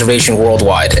promote conservation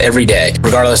worldwide, every day,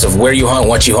 regardless of where you hunt,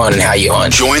 what you hunt, and how you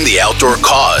hunt. Join the outdoor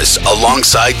cause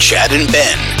alongside Chad and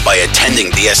Ben by attending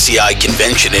the SCI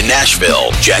convention in Nashville,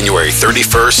 January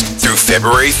 31st through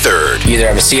February 3rd. You either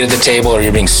have a seat at the table or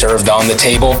you're being served on the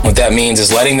table. What that means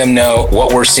is letting them know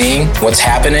what we're seeing, what's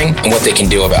happening, and what they can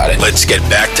do about it. Let's get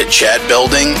back to Chad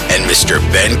Belding and Mr.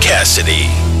 Ben Cassidy.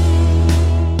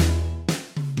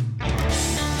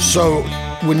 So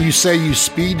when you say you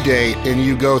speed date and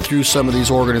you go through some of these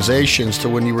organizations to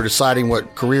when you were deciding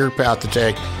what career path to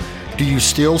take, do you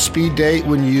still speed date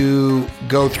when you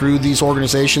go through these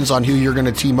organizations on who you're going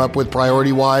to team up with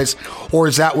priority-wise? Or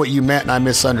is that what you meant and I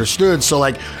misunderstood? So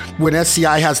like when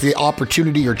SCI has the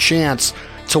opportunity or chance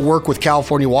to work with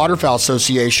California Waterfowl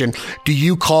Association, do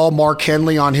you call Mark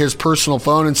Henley on his personal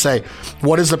phone and say,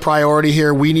 what is the priority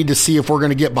here? We need to see if we're going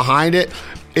to get behind it.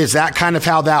 Is that kind of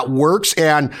how that works?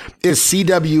 And is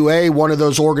CWA one of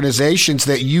those organizations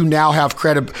that you now have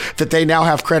that they now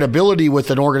have credibility with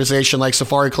an organization like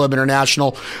Safari Club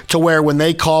International to where when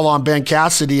they call on Ben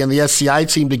Cassidy and the SCI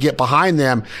team to get behind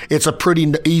them, it's a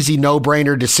pretty easy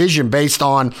no-brainer decision based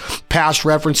on past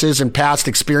references and past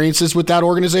experiences with that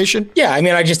organization? Yeah, I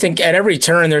mean, I just think at every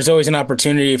turn, there's always an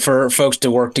opportunity for folks to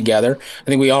work together. I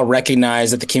think we all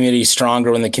recognize that the community is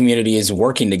stronger when the community is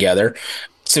working together.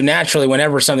 So naturally,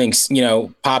 whenever something's,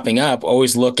 popping up,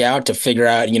 always look out to figure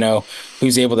out,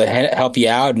 who's able to help you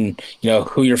out and,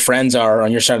 who your friends are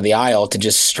on your side of the aisle to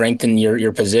just strengthen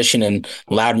your position and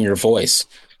louden your voice.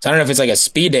 So I don't know if it's like a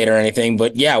speed date or anything,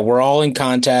 but yeah, we're all in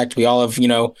contact. We all have,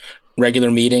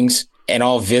 regular meetings and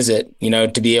all visit,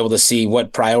 to be able to see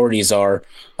what priorities are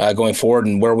going forward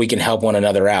and where we can help one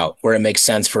another out, where it makes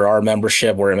sense for our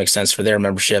membership, where it makes sense for their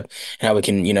membership, and how we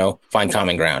can, find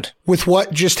common ground. With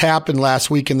what just happened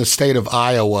last week in the state of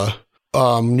Iowa,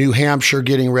 New Hampshire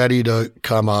getting ready to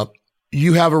come up,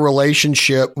 you have a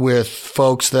relationship with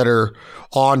folks that are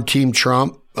on Team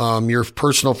Trump. You're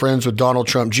personal friends with Donald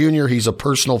Trump Jr. He's a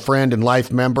personal friend and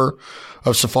life member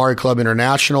of Safari Club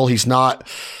International.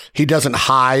 He doesn't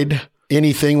hide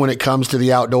anything when it comes to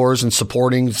the outdoors and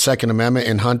supporting the Second Amendment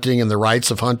and hunting and the rights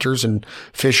of hunters and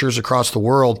fishers across the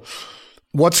world.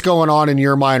 What's going on in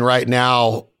your mind right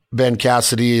now, Ben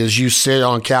Cassidy, as you sit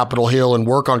on Capitol Hill and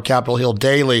work on Capitol Hill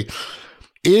daily?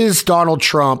 Is Donald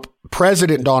Trump,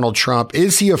 President Donald Trump,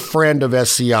 is he a friend of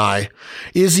SCI?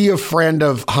 Is he a friend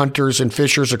of hunters and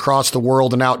fishers across the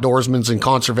world and outdoorsmen and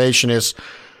conservationists?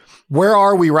 Where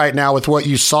are we right now with what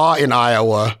you saw in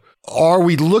Iowa? Are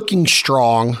we looking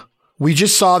strong? We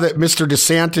just saw that Mr.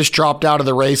 DeSantis dropped out of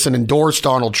the race and endorsed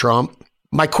Donald Trump.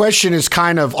 My question is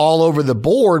kind of all over the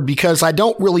board because I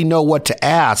don't really know what to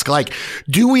ask. Like,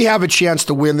 do we have a chance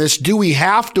to win this? Do we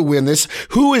have to win this?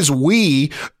 Who is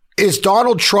we? Is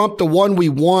Donald Trump the one we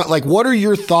want? Like, what are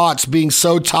your thoughts being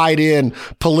so tied in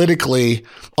politically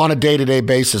on a day-to-day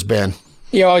basis, Ben?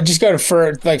 I'll just go to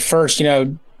first,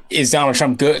 is Donald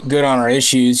Trump good on our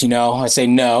issues? I say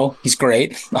no, he's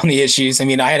great on the issues. I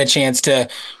mean, I had a chance to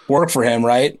work for him,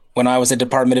 right, when I was at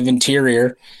Department of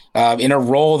Interior, in a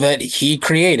role that he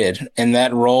created. And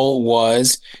that role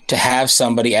was to have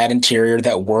somebody at Interior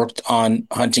that worked on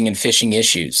hunting and fishing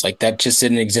issues. Like, that just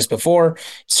didn't exist before.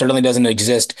 Certainly doesn't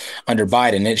exist under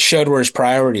Biden. It showed where his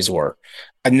priorities were.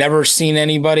 I've never seen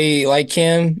anybody like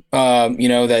him,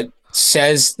 that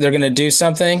says they're going to do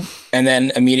something and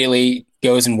then immediately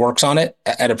goes and works on it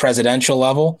at a presidential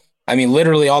level. I mean,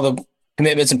 literally all the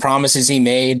commitments and promises he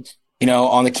made,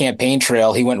 on the campaign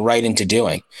trail, he went right into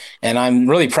doing. And I'm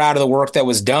really proud of the work that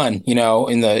was done,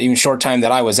 in the even short time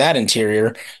that I was at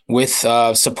Interior with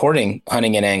supporting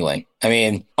hunting and angling. I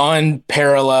mean,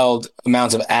 unparalleled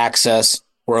amounts of access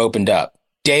were opened up.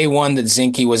 Day one that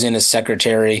Zinke was in as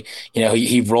secretary,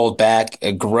 he rolled back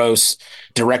a gross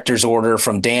director's order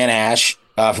from Dan Ash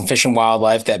from Fish and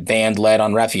Wildlife that banned lead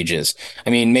on refuges.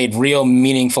 I mean, made real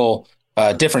meaningful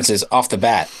differences off the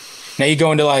bat. Now you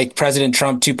go into like President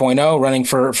Trump 2.0 running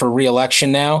for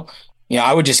re-election now.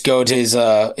 I would just go to his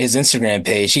Instagram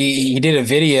page. He did a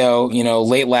video,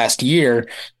 late last year,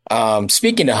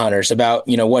 speaking to hunters about,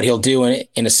 what he'll do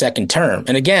in a second term.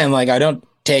 And again, like, I don't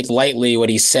take lightly what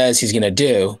he says he's going to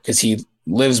do, because he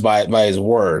lives by his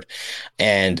word.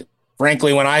 And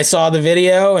frankly, when I saw the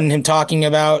video and him talking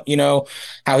about,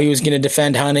 how he was going to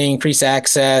defend hunting, increase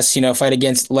access, fight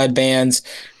against lead bans,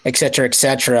 et cetera,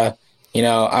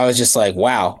 I was just like,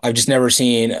 wow, I've just never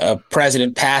seen a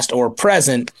president, past or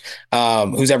present,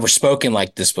 who's ever spoken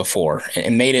like this before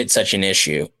and made it such an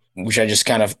issue, which I just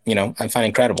kind of, I find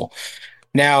incredible.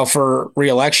 Now for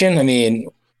re-election, I mean,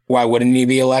 why wouldn't he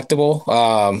be electable?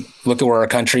 Look at where our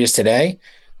country is today.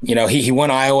 He won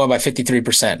Iowa by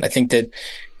 53%. I think that,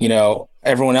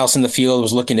 everyone else in the field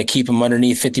was looking to keep him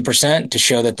underneath 50% to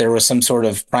show that there was some sort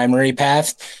of primary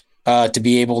path to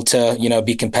be able to,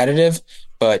 be competitive.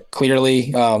 But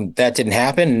clearly that didn't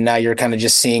happen. And now you're kind of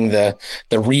just seeing the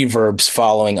reverbs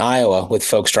following Iowa with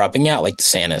folks dropping out like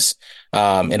DeSantis.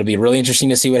 It'll be really interesting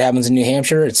to see what happens in New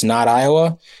Hampshire. It's not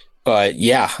Iowa. But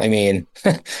yeah, I mean,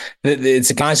 it's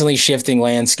a constantly shifting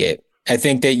landscape. I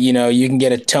think that, you can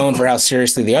get a tone for how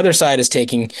seriously the other side is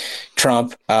taking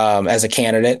Trump as a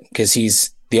candidate, because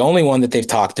he's the only one that they've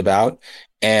talked about.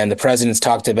 And the president's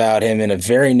talked about him in a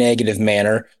very negative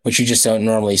manner, which you just don't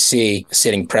normally see a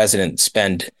sitting president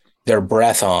spend their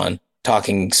breath on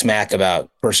talking smack about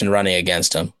person running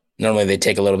against him. Normally they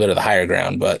take a little bit of the higher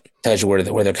ground, but tells you where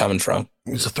they're coming from.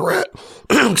 He's a threat.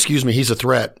 Excuse me. He's a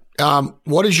threat.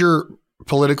 What is your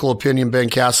political opinion, Ben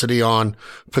Cassidy, on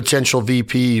potential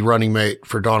VP running mate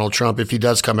for Donald Trump if he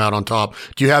does come out on top?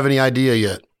 Do you have any idea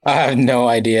yet? I have no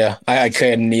idea. I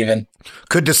couldn't even.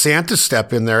 Could DeSantis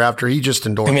step in there after he just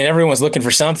endorsed? I mean, everyone's looking for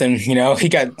something. He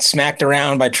got smacked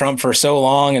around by Trump for so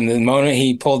long, and the moment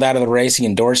he pulled out of the race, he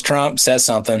endorsed Trump, says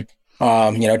something.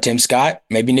 Tim Scott,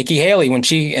 maybe Nikki Haley when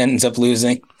she ends up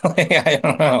losing. I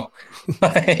don't know.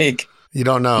 You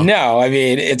don't know? No, I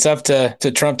mean, it's up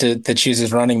to Trump to choose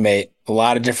his running mate. A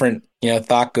lot of different,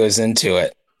 thought goes into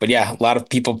it. But yeah, a lot of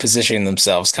people positioning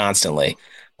themselves constantly,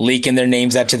 leaking their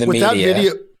names out to the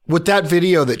media. With that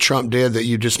video that Trump did that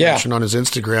you just mentioned on his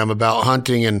Instagram about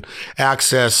hunting and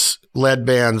access, lead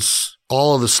bans,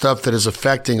 all of the stuff that is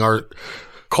affecting our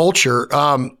culture,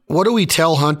 what do we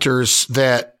tell hunters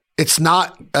that it's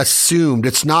not assumed,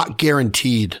 it's not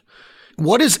guaranteed?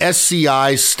 What is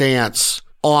SCI's stance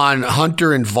on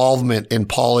hunter involvement in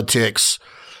politics?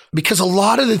 Because a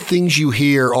lot of the things you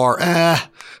hear are,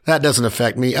 that doesn't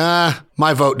affect me.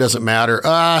 My vote doesn't matter.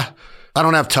 I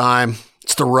don't have time.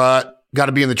 It's the rut. Got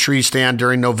to be in the tree stand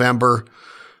during November.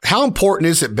 How important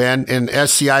is it, Ben, in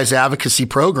SCI's advocacy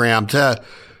program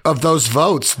of those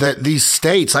votes that these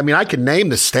states, I mean, I can name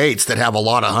the states that have a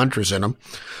lot of hunters in them.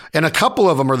 And a couple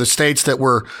of them are the states that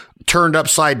were turned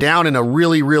upside down in a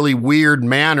really, really weird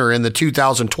manner in the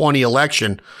 2020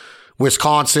 election.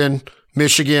 Wisconsin,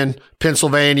 Michigan,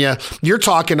 Pennsylvania. You're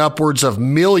talking upwards of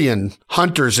 1 million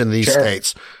hunters in these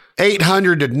states.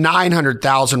 800 to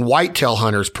 900,000 whitetail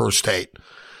hunters per state.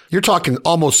 You're talking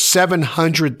almost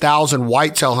 700,000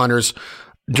 whitetail hunters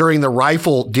during the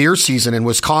rifle deer season in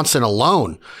Wisconsin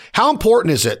alone. How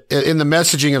important is it in the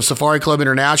messaging of Safari Club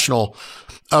International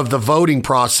of the voting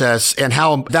process and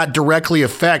how that directly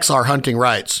affects our hunting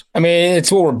rights? I mean,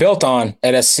 it's what we're built on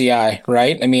at SCI,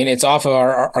 right? I mean, it's off of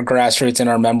our grassroots and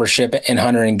our membership and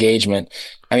hunter engagement.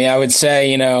 I mean, I would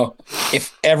say,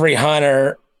 if every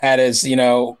hunter had as,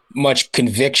 much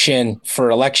conviction for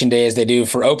election day as they do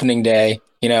for opening day,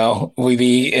 we'd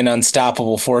be an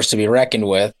unstoppable force to be reckoned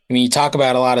with. I mean, you talk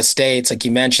about a lot of states, like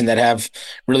you mentioned, that have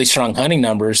really strong hunting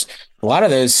numbers. A lot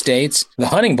of those states, the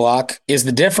hunting block is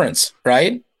the difference,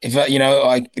 right? If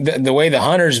like the way the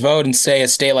hunters vote in, say, a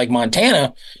state like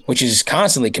Montana, which is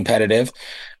constantly competitive,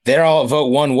 they're all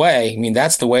vote one way. I mean,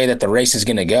 that's the way that the race is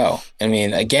going to go. I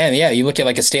mean, again, yeah, you look at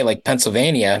like a state like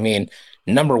Pennsylvania, I mean,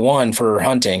 number one for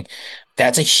hunting,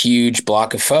 that's a huge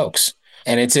block of folks.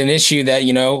 And it's an issue that,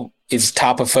 is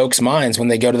top of folks' minds when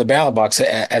they go to the ballot box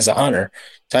as a hunter.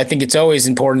 So I think it's always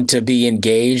important to be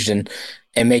engaged and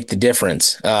make the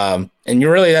difference. And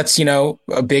that's,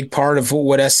 a big part of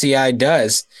what SCI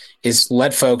does is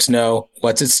let folks know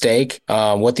what's at stake,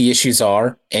 what the issues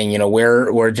are, and,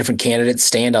 where different candidates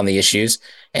stand on the issues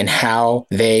and how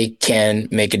they can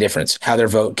make a difference, how their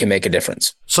vote can make a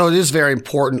difference. So it is very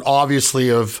important,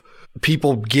 obviously, of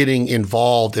people getting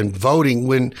involved in voting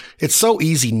when it's so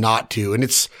easy not to. And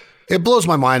it blows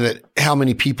my mind that how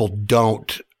many people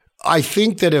don't. I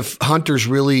think that if hunters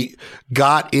really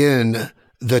got in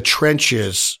the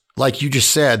trenches, like you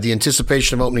just said, the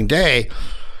anticipation of opening day,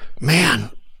 man,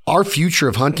 our future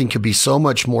of hunting could be so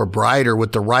much more brighter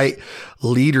with the right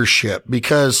leadership.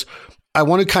 Because I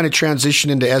want to kind of transition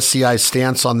into SCI's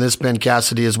stance on this, Ben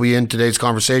Cassidy, as we end today's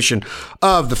conversation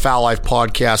of the Fowl Life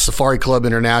podcast, Safari Club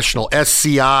International,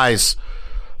 SCI's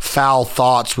fowl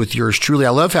thoughts with yours truly. I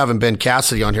love having Ben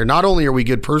Cassidy on here. Not only are we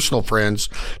good personal friends,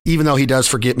 even though he does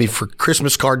forget me for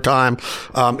Christmas card time,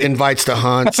 invites to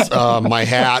hunts, my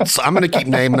hats. I'm going to keep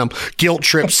naming them. Guilt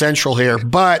Trip Central here.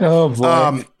 But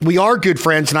we are good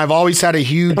friends, and I've always had a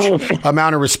huge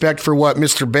amount of respect for what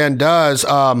Mr. Ben does.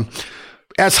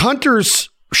 As hunters,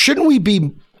 shouldn't we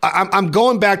be... I'm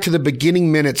going back to the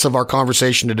beginning minutes of our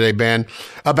conversation today, Ben,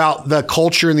 about the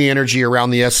culture and the energy around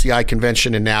the SCI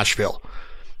convention in Nashville.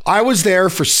 I was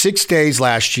there for 6 days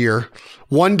last year,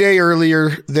 one day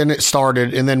earlier than it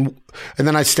started, and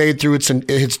then I stayed through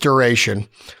its duration.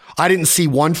 I didn't see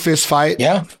one fist fight.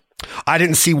 Yeah. I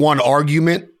didn't see one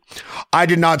argument. I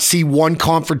did not see one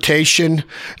confrontation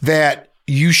that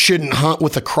you shouldn't hunt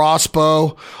with a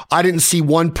crossbow. I didn't see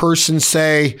one person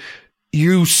say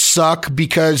you suck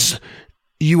because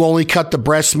you only cut the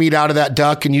breast meat out of that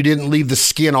duck and you didn't leave the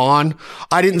skin on.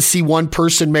 I didn't see one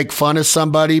person make fun of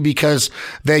somebody because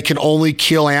they can only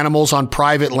kill animals on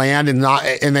private land and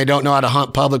they don't know how to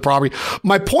hunt public property.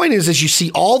 My point is you see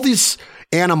all this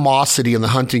animosity in the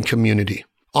hunting community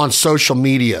on social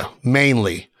media,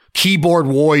 mainly keyboard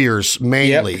warriors,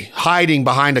 mainly hiding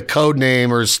behind a code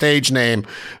name or a stage name,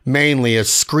 mainly a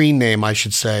screen name, I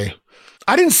should say.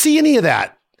 I didn't see any of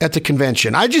that at the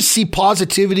convention. I just see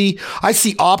positivity. I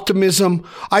see optimism.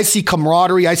 I see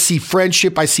camaraderie. I see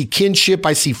friendship. I see kinship.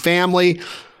 I see family.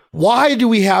 Why do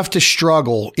we have to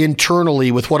struggle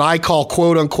internally with what I call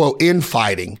quote unquote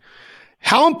infighting?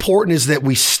 How important is that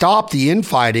we stop the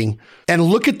infighting and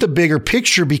look at the bigger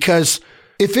picture? Because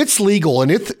if it's legal and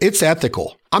it's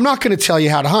ethical, I'm not going to tell you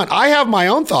how to hunt. I have my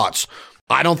own thoughts.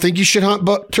 I don't think you should hunt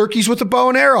turkeys with a bow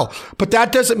and arrow, but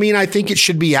that doesn't mean I think it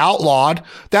should be outlawed.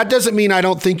 That doesn't mean I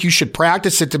don't think you should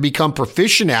practice it to become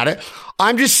proficient at it.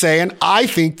 I'm just saying I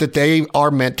think that they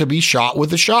are meant to be shot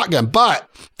with a shotgun, but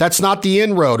that's not the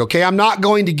inroad, okay? I'm not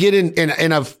going to get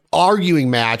in a arguing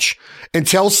match and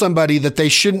tell somebody that they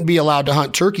shouldn't be allowed to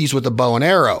hunt turkeys with a bow and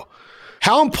arrow.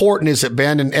 How important is it,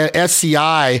 Ben, and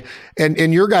SCI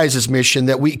and your guys' mission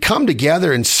that we come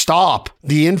together and stop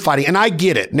the infighting? And I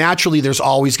get it. Naturally, there's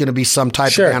always going to be some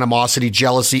type of animosity,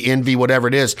 jealousy, envy, whatever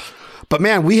it is. But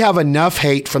man, we have enough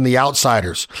hate from the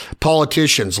outsiders,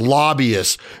 politicians,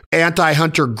 lobbyists,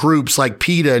 anti-hunter groups like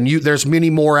PETA, and there's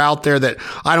many more out there that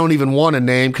I don't even want to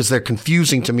name because they're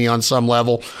confusing to me on some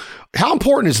level. How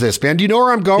important is this, Ben? Do you know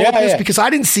where I'm going with this? Because I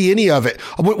didn't see any of it.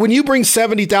 When you bring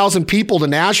 70,000 people to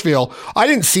Nashville, I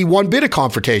didn't see one bit of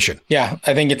confrontation. Yeah,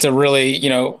 I think it's a really,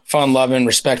 fun-loving,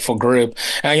 respectful group.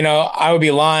 I would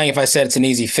be lying if I said it's an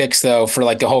easy fix, though, for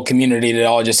like the whole community to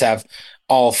all just have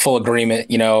all full agreement,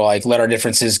 like let our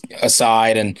differences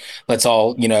aside and let's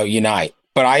all, unite.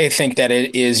 But I think that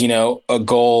it is, a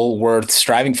goal worth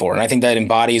striving for. And I think that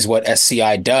embodies what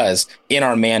SCI does in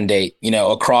our mandate,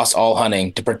 across all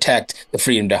hunting to protect the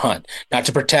freedom to hunt, not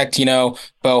to protect,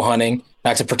 bow hunting,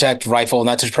 not to protect rifle,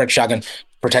 not to protect shotgun,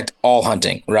 protect all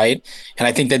hunting. Right. And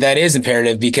I think that is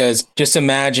imperative because just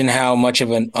imagine how much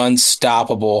of an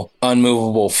unstoppable,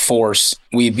 unmovable force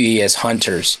we'd be as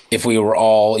hunters if we were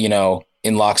all,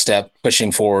 in lockstep,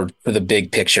 pushing forward for the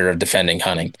big picture of defending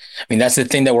hunting. I mean, that's the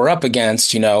thing that we're up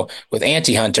against, with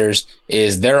anti-hunters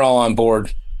is they're all on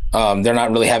board. They're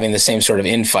not really having the same sort of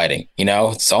infighting,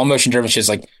 It's all motion driven. It's just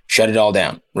like shut it all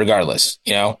down regardless,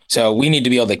 So we need to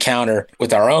be able to counter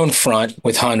with our own front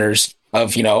with hunters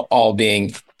of, all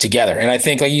being together. And I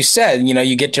think, like you said,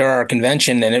 you get to our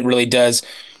convention and it really does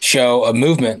show a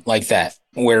movement like that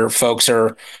where folks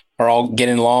are all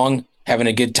getting along, having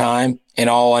a good time, and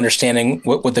all understanding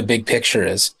what the big picture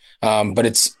is. But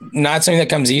it's not something that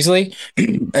comes easily,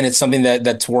 and it's something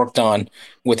that's worked on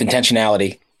with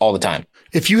intentionality all the time.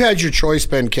 If you had your choice,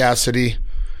 Ben Cassidy,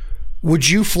 would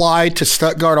you fly to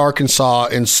Stuttgart, Arkansas,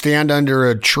 and stand under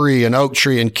a tree, an oak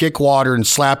tree, and kick water and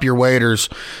slap your waders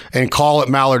and call at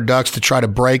mallard ducks to try to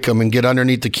break them and get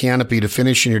underneath the canopy to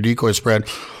finish in your decoy spread?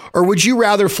 Or would you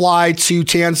rather fly to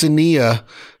Tanzania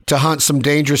to hunt some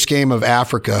dangerous game of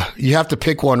Africa? You have to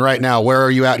pick one right now. Where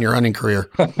are you at in your hunting career?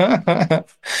 Well,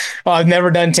 I've never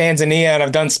done Tanzania, and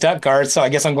I've done Stuttgart, so I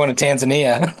guess I'm going to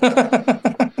Tanzania.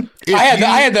 I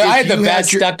had the best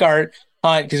Stuttgart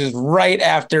hunt because it was right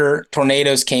after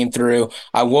tornadoes came through.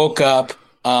 I woke up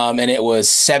and it was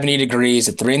 70 degrees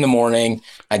at 3 a.m.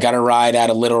 I got a ride out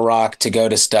of Little Rock to go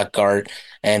to Stuttgart.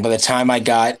 And by the time I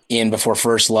got in before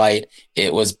first light,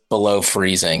 it was below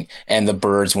freezing and the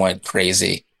birds went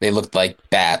crazy. They looked like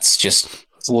bats just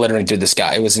littering through the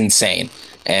sky. It was insane.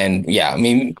 And yeah, I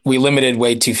mean, we limited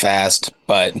way too fast,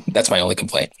 but that's my only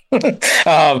complaint. But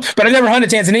I've never hunted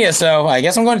Tanzania, so I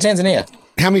guess I'm going to Tanzania.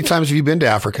 How many times have you been to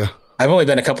Africa? I've only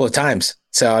been a couple of times.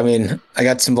 So, I mean, I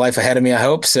got some life ahead of me, I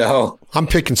hope. So I'm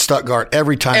picking Stuttgart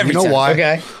every time. You know why?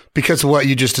 Okay. Because of what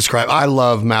you just described. I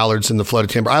love mallards in the flooded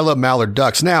timber. I love mallard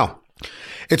ducks. Now,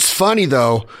 it's funny,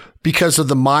 though, because of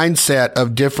the mindset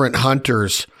of different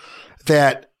hunters,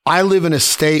 that I live in a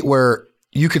state where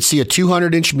you could see a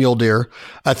 200-inch mule deer,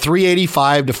 a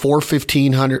 385 to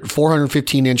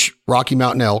 415-inch Rocky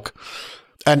Mountain elk,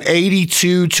 an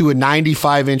 82 to a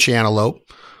 95-inch antelope,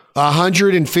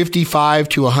 155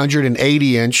 to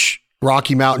 180-inch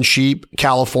Rocky Mountain sheep,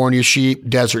 California sheep,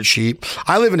 desert sheep.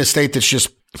 I live in a state that's just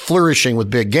flourishing with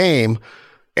big game,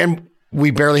 and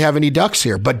we barely have any ducks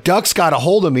here. But ducks got a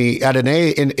hold of me at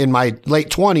in my late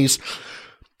 20s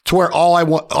to where all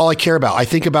I care about. I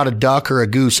think about a duck or a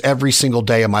goose every single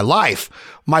day of my life.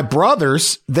 My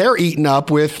brothers, they're eaten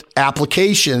up with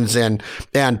applications and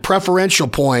preferential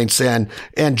points and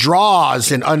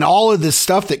draws and all of this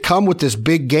stuff that come with this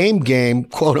big game,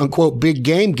 quote unquote, big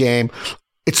game.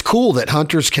 It's cool that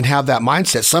hunters can have that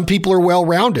mindset. Some people are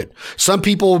well-rounded. Some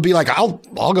people will be like, I'll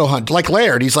go hunt. Like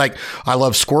Laird, he's like, I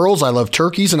love squirrels, I love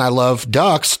turkeys, and I love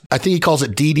ducks. I think he calls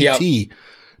it DDT. Yep.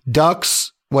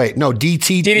 Ducks. Wait, no,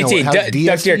 DT. DDT, no,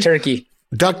 duck, deer, turkey.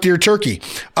 Duck, deer, turkey.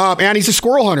 And he's a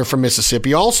squirrel hunter from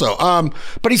Mississippi also.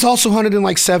 But he's also hunted in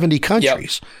like 70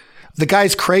 countries. Yep. The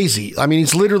guy's crazy. I mean,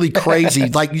 he's literally crazy.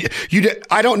 Like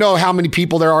I don't know how many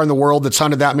people there are in the world that's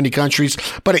hunted that many countries,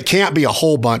 but it can't be a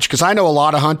whole bunch, because I know a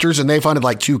lot of hunters and they've hunted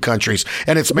like 2 countries,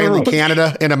 and it's mainly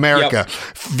Canada and America.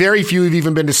 Yep. Very few have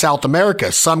even been to South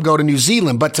America. Some go to New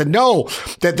Zealand. But to know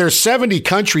that there's 70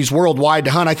 countries worldwide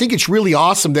to hunt, I think it's really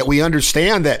awesome that we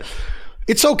understand that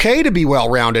it's okay to be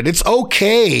well-rounded. It's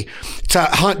okay to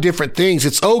hunt different things.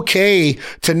 It's okay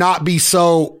to not be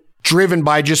so driven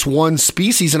by just one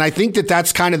species. And I think that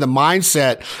that's kind of the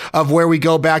mindset of where we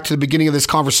go back to the beginning of this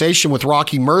conversation with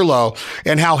Rocky Merlo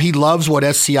and how he loves what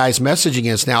SCI's messaging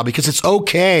is now, because it's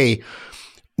okay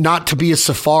not to be a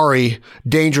safari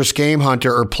dangerous game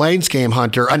hunter or plains game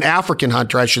hunter, an African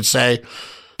hunter, I should say,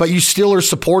 but you still are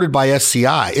supported by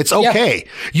SCI. It's okay.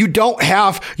 Yeah. You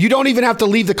don't even have to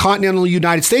leave the continental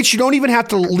United States. You don't even have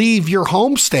to leave your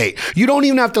home state. You don't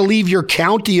even have to leave your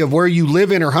county of where you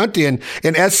live in or hunt in,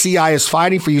 and SCI is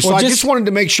fighting for you. So I just wanted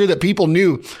to make sure that people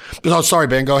knew. Oh, sorry,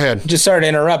 Ben, go ahead. Just sorry to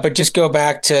interrupt, but just go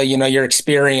back to, your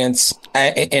experience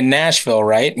in Nashville,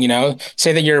 right?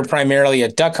 Say that you're primarily a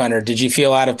duck hunter. Did you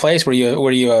feel out of place? Were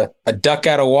you a duck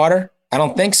out of water? I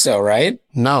don't think so, right?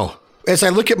 No. As I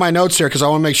look at my notes here, because I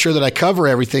want to make sure that I cover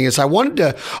everything,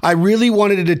 I really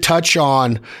wanted to touch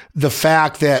on the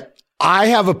fact that I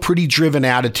have a pretty driven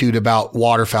attitude about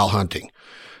waterfowl hunting.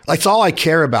 That's all I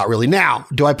care about, really. Now,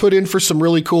 do I put in for some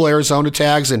really cool Arizona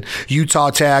tags and Utah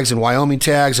tags and Wyoming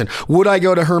tags? And would I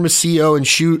go to Hermosillo and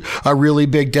shoot a really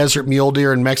big desert mule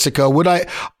deer in Mexico? Would I?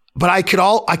 But I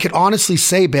could honestly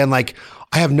say, Ben, like,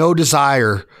 I have no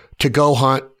desire to go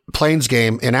hunt plains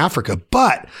game in Africa,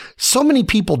 but so many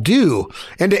people do.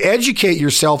 And to educate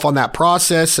yourself on that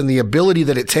process and the ability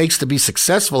that it takes to be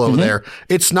successful over there,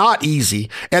 it's not easy.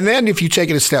 And then if you take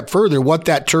it a step further, what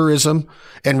that tourism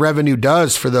and revenue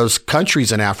does for those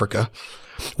countries in Africa,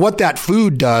 what that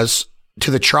food does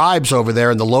to the tribes over there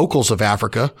and the locals of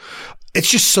Africa, it's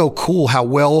just so cool how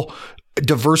well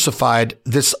diversified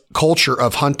this culture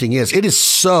of hunting is. It is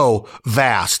so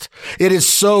vast. It is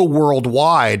so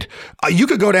worldwide. You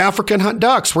could go to Africa and hunt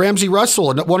ducks. Ramsey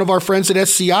Russell, one of our friends at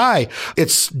SCI,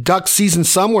 it's Duck Season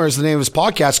Somewhere is the name of his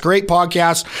podcast. Great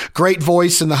podcast, great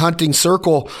voice in the hunting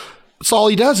circle. That's all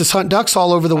he does is hunt ducks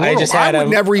all over the world. I just had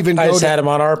him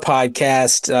on our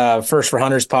podcast, First for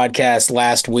Hunters podcast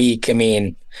last week. I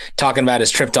mean, talking about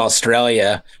his trip to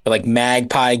Australia with like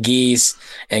magpie geese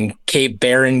and Cape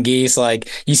Barren geese. Like,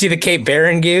 you see the Cape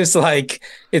Barren goose, like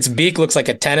its beak looks like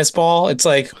a tennis ball. It's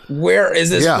like, where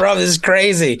is this from? This is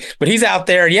crazy. But he's out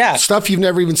there. Yeah. Stuff you've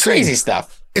never even seen. Crazy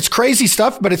stuff. It's crazy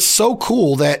stuff, but it's so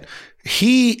cool that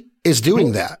he is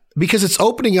doing that. Because it's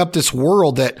opening up this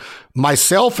world that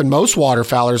myself and most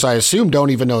waterfowlers, I assume, don't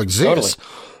even know exists.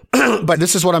 Totally. But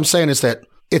this is what I'm saying is that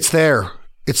it's there.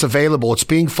 It's available. It's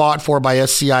being fought for by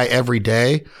SCI every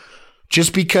day.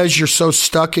 Just because you're so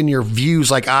stuck in your views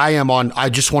like I am on, I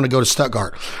just want to go to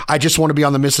Stuttgart. I just want to be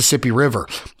on the Mississippi River.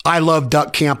 I love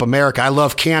Duck Camp America. I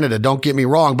love Canada. Don't get me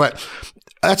wrong. But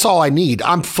that's all I need.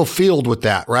 I'm fulfilled with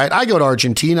that, right? I go to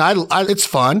Argentina. It's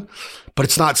fun. But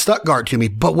it's not Stuttgart to me.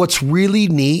 But what's really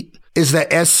neat is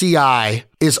that SCI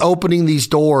is opening these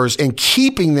doors, and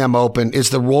keeping them open is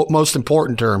the most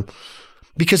important term,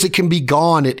 because it can be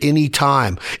gone at any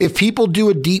time. If people do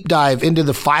a deep dive into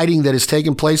the fighting that is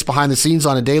taking place behind the scenes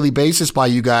on a daily basis by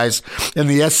you guys in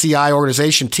the SCI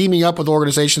organization, teaming up with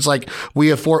organizations like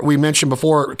we mentioned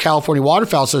before, California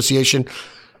Waterfowl Association,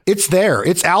 it's there.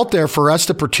 It's out there for us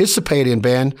to participate in,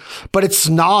 Ben, but it's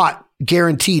not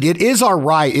guaranteed. It is our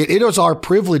right. It is our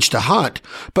privilege to hunt.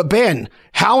 But Ben,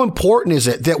 how important is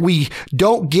it that we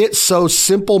don't get so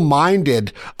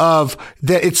simple-minded of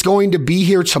that it's going to be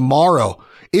here tomorrow?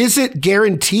 Is it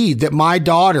guaranteed that my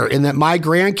daughter and that my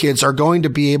grandkids are going to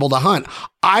be able to hunt?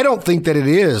 I don't think that it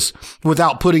is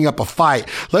without putting up a fight.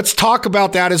 Let's talk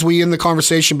about that as we end the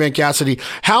conversation, Ben Cassidy.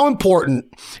 How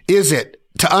important is it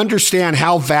to understand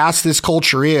how vast this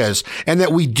culture is, and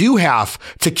that we do have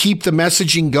to keep the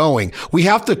messaging going? We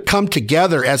have to come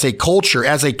together as a culture,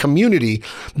 as a community,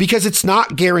 because it's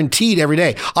not guaranteed every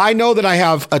day. I know that I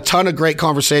have a ton of great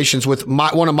conversations with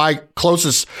one of my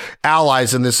closest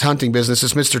allies in this hunting business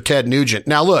is Mr. Ted Nugent.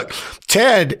 Now look,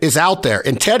 Ted is out there,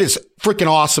 and Ted is freaking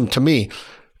awesome to me.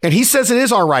 And he says it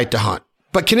is our right to hunt.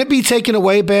 But can it be taken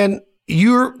away, Ben?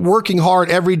 You're working hard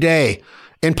every day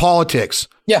in politics.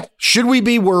 Yeah. Should we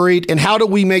be worried? And how do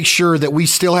we make sure that we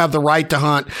still have the right to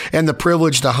hunt and the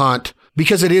privilege to hunt?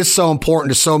 Because it is so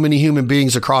important to so many human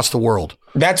beings across the world.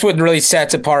 That's what really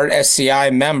sets apart SCI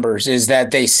members, is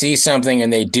that they see something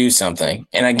and they do something.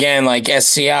 And again, like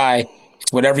SCI,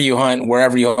 it's whatever you hunt,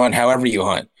 wherever you hunt, however you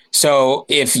hunt. So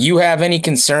if you have any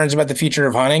concerns about the future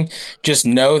of hunting, just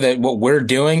know that what we're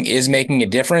doing is making a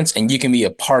difference, and you can be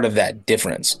a part of that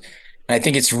difference. I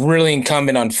think it's really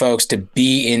incumbent on folks to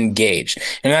be engaged.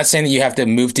 And I'm not saying that you have to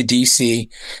move to DC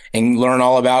and learn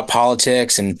all about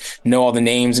politics and know all the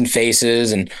names and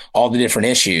faces and all the different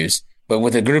issues. But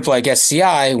with a group like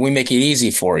SCI, we make it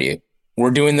easy for you.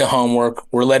 We're doing the homework.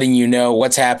 We're letting you know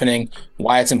what's happening,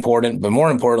 why it's important, but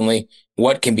more importantly,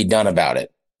 what can be done about it.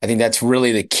 I think that's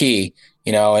really the key,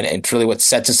 and it's really what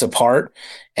sets us apart.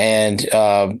 And,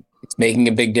 it's making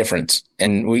a big difference,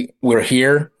 and we're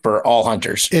here for all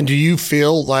hunters. And do you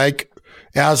feel like,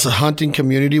 as a hunting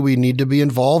community, we need to be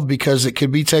involved because it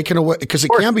could be taken away? Because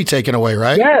it can be taken away,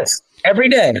 right? Yes, every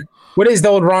day. What is the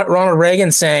old Ronald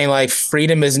Reagan saying? Like,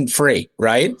 freedom isn't free,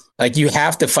 right? Like, you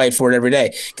have to fight for it every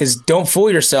day. Because don't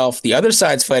fool yourself, the other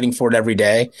side's fighting for it every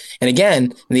day. And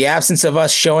again, in the absence of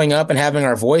us showing up and having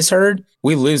our voice heard,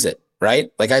 we lose it,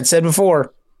 right? Like I'd said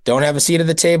before, don't have a seat at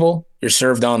the table, you're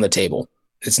served on the table.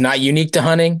 It's not unique to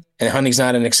hunting, and hunting's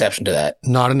not an exception to that.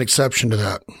 Not an exception to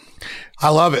that. I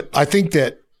love it. I think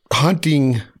that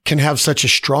hunting can have such a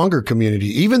stronger community,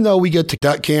 even though we get to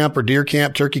duck camp or deer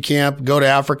camp, turkey camp, go to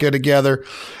Africa together,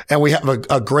 and we have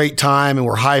a great time, and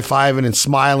we're high-fiving and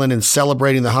smiling and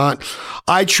celebrating the hunt.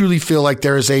 I truly feel like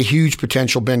there is a huge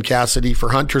potential, Ben Cassidy, for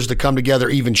hunters to come together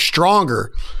even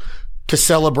stronger to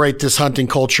celebrate this hunting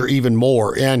culture even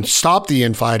more and stop the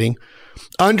infighting.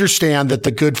 Understand that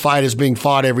the good fight is being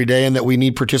fought every day, and that we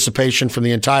need participation from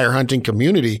the entire hunting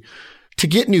community to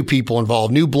get new people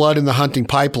involved, new blood in the hunting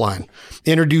pipeline,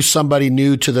 introduce somebody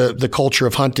new to the culture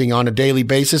of hunting on a daily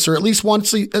basis, or at least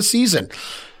once a season.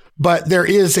 But there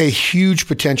is a huge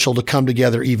potential to come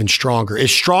together even stronger.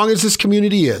 As strong as this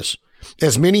community is,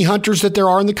 as many hunters that there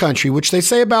are in the country, which they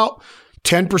say about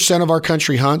 10% of our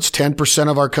country hunts, 10%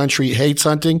 of our country hates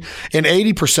hunting, and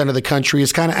 80% of the country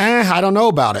is kind of, I don't know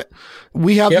about it.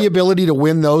 We have the ability to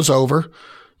win those over.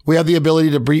 We have the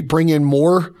ability to bring in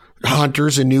more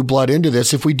hunters and new blood into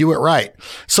this if we do it right.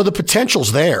 So the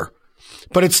potential's there.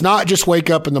 But it's not just wake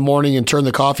up in the morning and turn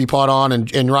the coffee pot on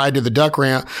and ride to the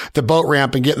boat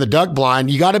ramp and get in the duck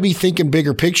blind. You got to be thinking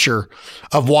bigger picture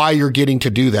of why you're getting to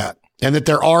do that. And that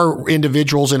there are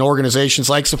individuals and organizations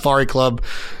like Safari Club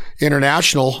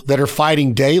International that are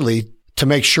fighting daily to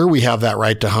make sure we have that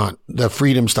right to hunt, the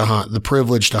freedoms to hunt, the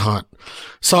privilege to hunt.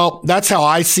 So that's how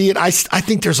I see it. I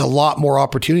think there's a lot more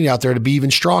opportunity out there to be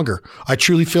even stronger. I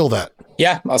truly feel that.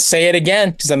 Yeah, I'll say it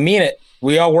again because I mean it.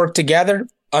 We all work together.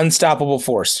 Unstoppable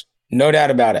force. No doubt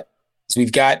about it. So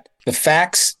we've got the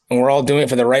facts and we're all doing it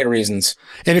for the right reasons.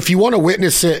 And if you want to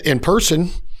witness it in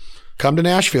person, come to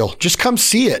Nashville. Just come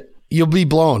see it. You'll be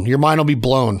blown. Your mind will be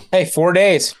blown. Hey, 4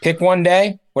 days. Pick one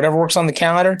day, whatever works on the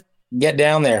calendar, get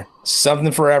down there.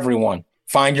 Something for everyone.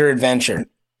 Find your adventure.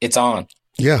 It's on.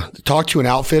 Yeah. Talk to an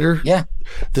outfitter. Yeah.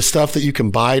 The stuff that you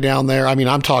can buy down there. I mean,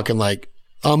 I'm talking like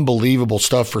unbelievable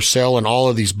stuff for sale in all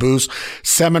of these booths,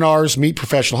 seminars, meet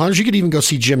professional hunters. You could even go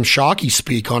see Jim Shockey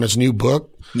speak on his new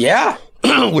book. Yeah.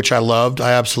 Which I loved.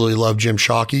 I absolutely love Jim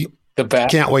Shockey. The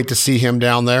best. Can't wait to see him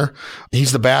down there.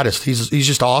 He's the baddest. He's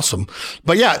just awesome.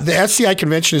 But yeah, the SCI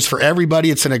convention is for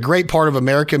everybody. It's in a great part of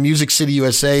America, Music City,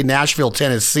 USA, Nashville,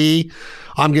 Tennessee.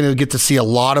 I'm going to get to see a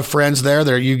lot of friends there.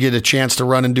 There, you get a chance to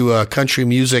run into a country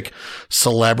music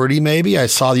celebrity, maybe. I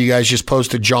saw you guys just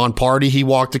posted John Party. He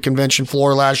walked the convention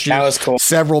floor last year. That was cool.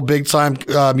 Several big-time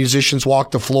musicians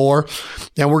walked the floor.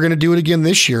 And we're going to do it again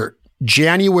this year.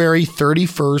 January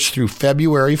 31st through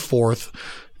February 4th.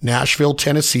 Nashville,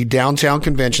 Tennessee, downtown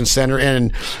convention center.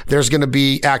 And there's going to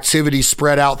be activities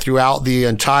spread out throughout the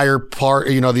entire part,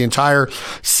 the entire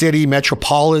city,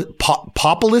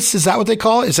 metropolis. Is that what they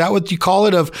call it? Is that what you call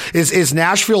it? Is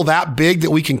Nashville that big that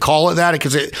we can call it that?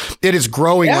 Because it is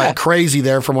growing like crazy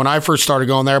there from when I first started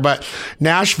going there. But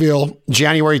Nashville,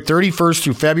 January 31st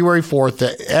through February 4th,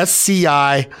 the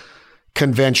SCI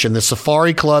convention, the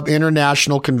Safari Club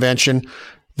International Convention.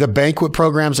 The banquet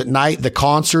programs at night, the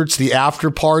concerts, the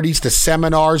after parties, the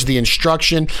seminars, the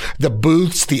instruction, the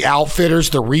booths, the outfitters,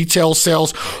 the retail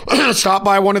sales. Stop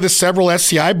by one of the several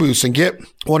SCI booths and get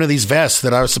one of these vests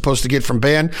that I was supposed to get from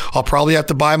Ben. I'll probably have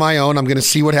to buy my own. I'm going to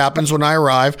see what happens when I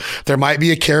arrive. There might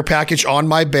be a care package on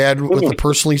my bed with a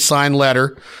personally signed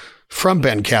letter from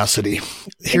Ben Cassidy.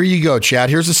 Here you go, Chad.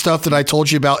 Here's the stuff that I told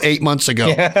you about 8 months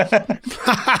ago.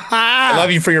 I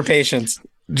love you for your patience.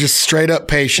 Just straight up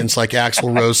patience, like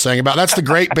Axl Rose sang about. That's the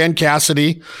great Ben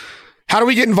Cassidy. How do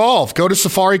we get involved? Go to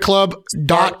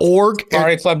safariclub.org.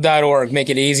 Safariclub.org. Make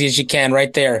it easy as you can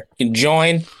right there. You can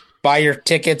join, buy your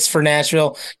tickets for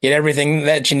Nashville, get everything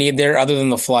that you need there other than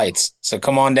the flights. So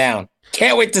come on down.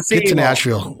 Can't wait to see you. Get to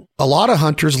Nashville. A lot of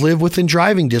hunters live within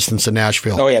driving distance of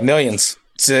Nashville. Oh, yeah, millions.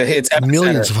 It's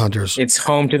millions of hunters. It's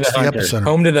home to the hunter.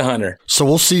 Home to the hunter. So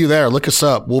we'll see you there. Look us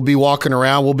up. We'll be walking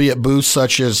around. We'll be at booths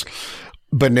such as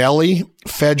Benelli,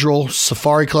 Federal,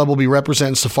 Safari Club will be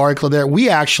representing Safari Club there. We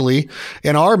actually,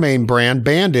 in our main brand,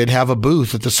 Banded, have a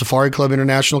booth at the Safari Club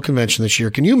International Convention this year.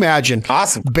 Can you imagine?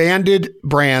 Awesome. Banded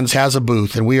Brands has a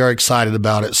booth, and we are excited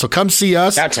about it. So come see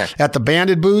us at the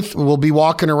Banded booth. We'll be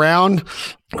walking around.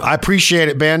 I appreciate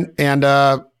it, Ben. And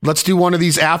let's do one of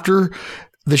these after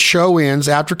the show ends,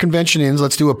 after convention ends.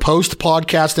 Let's do a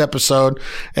post-podcast episode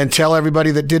and tell everybody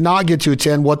that did not get to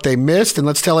attend what they missed. And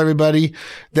let's tell everybody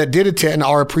that did attend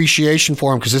our appreciation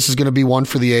for them, because this is going to be one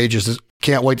for the ages.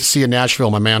 Can't wait to see you in Nashville,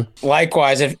 my man.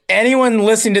 Likewise, if anyone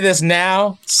listening to this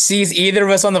now sees either of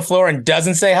us on the floor and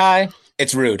doesn't say hi,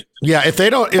 it's rude. Yeah, if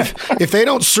they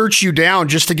don't search you down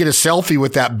just to get a selfie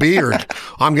with that beard,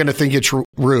 I'm going to think it's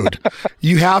rude.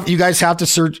 You guys have to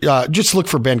search. Just look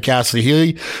for Ben Cassidy.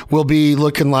 He will be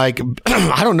looking like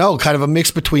I don't know, kind of a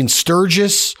mix between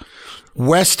Sturgis,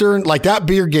 Western. Like, that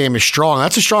beard game is strong.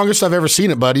 That's the strongest I've ever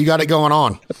seen it, buddy. You got it going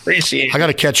on. Appreciate it. I got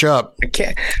to catch up. I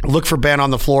can't. Look for Ben on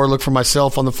the floor. Look for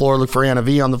myself on the floor. Look for Anna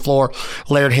V on the floor.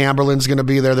 Laird Hamberlin's going to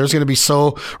be there. There's going to be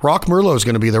Rock Merlo's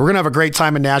going to be there. We're going to have a great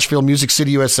time in Nashville, Music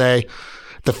City, USA.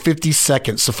 The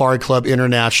 52nd Safari Club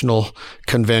International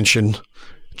Convention,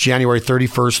 January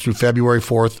 31st through February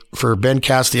 4th. For Ben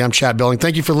Cassidy, I'm Chad Belling.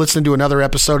 Thank you for listening to another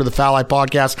episode of the Fowl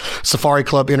Podcast, Safari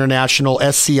Club International,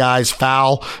 SCI's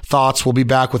Fowl Thoughts. We'll be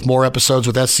back with more episodes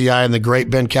with SCI and the great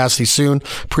Ben Cassidy soon.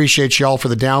 Appreciate y'all for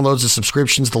the downloads, the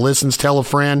subscriptions, the listens. Tell a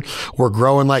friend. We're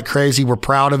growing like crazy. We're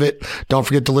proud of it. Don't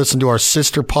forget to listen to our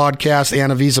sister podcast,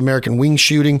 Anna V's American Wing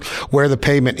Shooting, Where the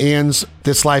Pavement Ends,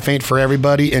 This Life Ain't for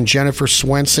Everybody, and Jennifer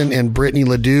Swenson and Brittany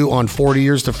Ledoux on 40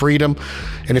 Years to Freedom.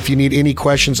 And if you need any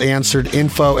questions answered,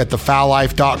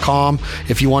 info@thefowlife.com.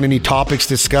 If you want any topics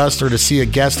discussed or to see a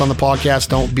guest on the podcast,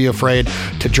 don't be afraid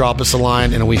to drop us a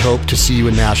line, and we hope to see you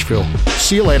in Nashville.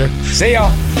 See you later. See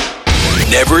y'all.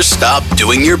 Never stop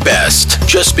doing your best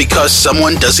just because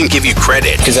someone doesn't give you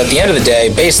credit. Because at the end of the day,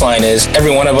 baseline is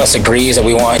every one of us agrees that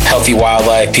we want healthy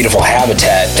wildlife, beautiful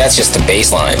habitat. That's just the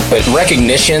baseline. But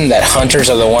recognition that hunters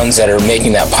are the ones that are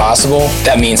making that possible,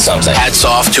 that means something. Hats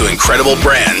off to incredible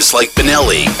brands like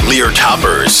Benelli, LEER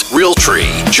Toppers, Realtree,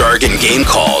 Jargon Game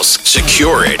Calls,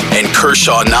 Secure It, and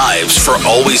Kershaw Knives for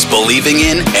always believing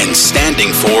in and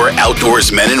standing for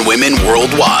outdoors men and women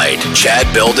worldwide.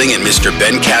 Chad Belding and Mr.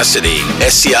 Ben Cassidy,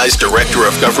 SCI's Director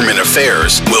of Government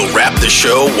Affairs, will wrap the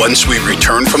show once we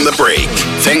return from the break.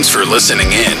 Thanks for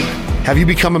listening in. Have you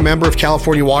become a member of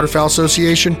California Waterfowl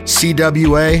Association?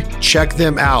 CWA? Check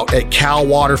them out at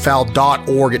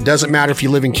calwaterfowl.org. It doesn't matter if you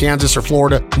live in Kansas or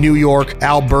Florida, New York,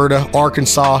 Alberta,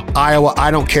 Arkansas, Iowa. I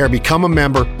don't care. Become a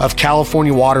member of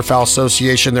California Waterfowl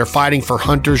Association. They're fighting for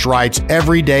hunters' rights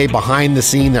every day behind the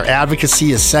scene. Their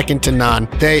advocacy is second to none.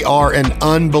 They are an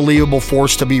unbelievable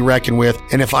force to be reckoned with.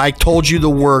 And if I told you the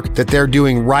work that they're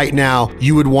doing right now,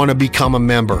 you would want to become a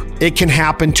member. It can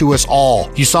happen to us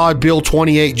all. You saw Bill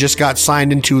 28 just got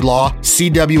signed into law.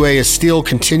 CWA is still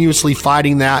continuously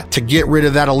fighting that to get rid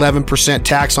of that 11%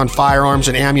 tax on firearms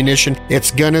and ammunition. It's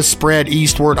gonna spread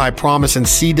eastward, I promise, and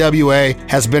CWA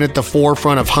has been at the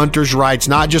forefront of hunters' rights,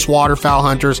 not just waterfowl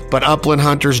hunters, but upland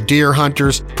hunters, deer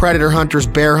hunters, predator hunters,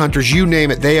 bear hunters, you name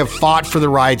it. They have fought for the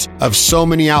rights of so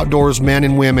many outdoors men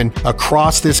and women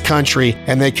across this country,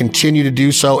 and they continue to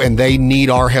do so, and they need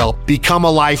our help. Become a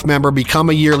life member, become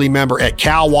a yearly member at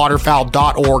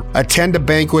calwaterfowl.org. Attend a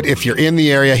banquet if you're in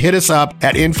the area. Hit us up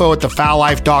at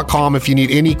info@thefowlife.com if you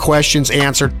need any questions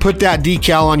answered. Put that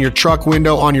decal on your truck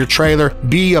window, on your trailer.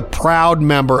 Be a proud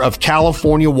member of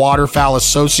California Waterfowl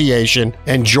Association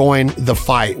and join the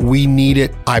fight. We need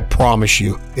it, I promise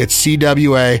you. It's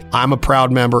CWA. I'm a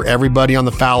proud member. Everybody on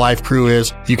the Fowl Life crew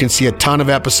is. You can see a ton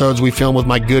of episodes we filmed with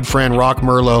my good friend Rock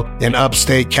Merlo in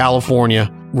upstate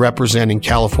California, representing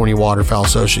California Waterfowl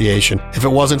Association. If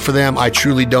it wasn't for them, I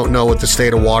truly don't know what the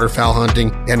state of waterfowl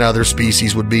hunting and other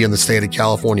species would be in the state of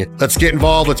California. Let's get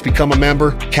involved. Let's become a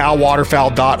member.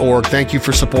 calwaterfowl.org. Thank you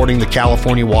for supporting the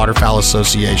California Waterfowl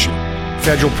Association.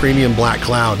 Federal Premium Black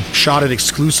Cloud. Shot it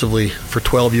exclusively for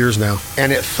 12 years now,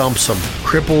 and it thumps them.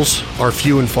 Cripples are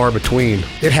few and far between.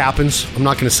 It happens. I'm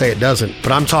not going to say it doesn't,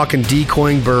 but I'm talking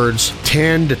decoying birds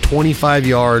 10 to 25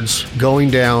 yards,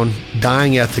 going down,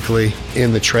 dying ethically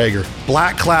in the Traeger.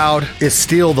 Black Cloud is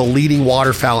still the leading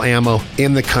waterfowl ammo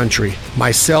in the country.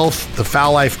 Myself, the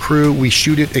Fowl Life crew, we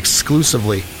shoot it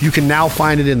exclusively. You can now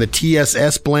find it in the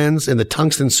TSS blends, in the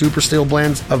tungsten super steel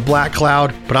blends of Black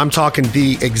Cloud, but I'm talking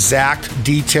the exact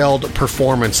detailed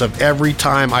performance of every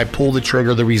time I pull the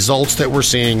trigger, the results that we're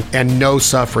seeing, and no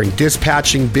suffering.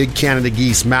 Dispatching big Canada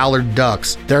geese, mallard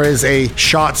ducks. There is a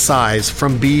shot size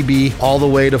from BB all the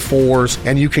way to 4s,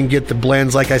 and you can get the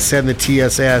blends, like I said, in the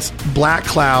TSS. Black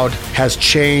Cloud has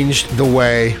changed the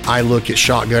way I look at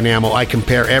shotgun ammo. I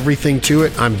compare everything to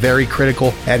it. I'm very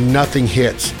critical, and nothing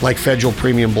hits like Federal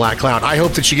Premium Black Cloud. I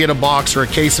hope that you get a box or a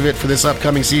case of it for this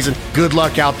upcoming season. Good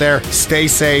luck out there. Stay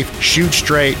safe, shoot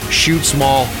straight, shoot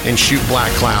small, and shoot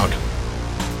Black Cloud.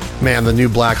 Man, the new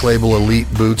Black Label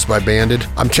Elite boots by Banded.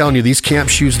 I'm telling you, these camp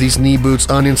shoes, these knee boots,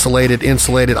 uninsulated,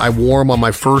 insulated. I wore them on my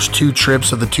first 2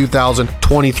 trips of the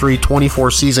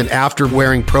 2023-24 season after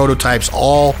wearing prototypes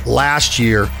all last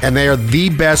year. And they are the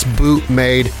best boot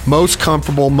made, most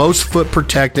comfortable, most foot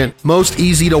protectant, most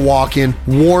easy to walk in,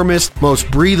 warmest,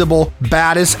 most breathable,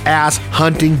 baddest ass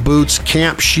hunting boots,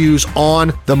 camp shoes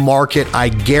on the market. I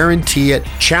guarantee it.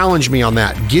 Challenge me on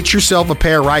that. Get yourself a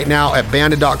pair right now at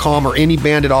banded.com or any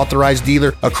Banded authorized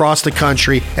dealer across the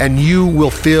country, and you will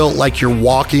feel like you're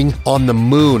walking on the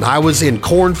moon. I was in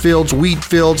cornfields, wheat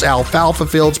fields, alfalfa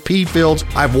fields, pea fields.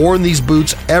 I've worn these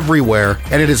boots everywhere,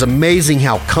 and it is amazing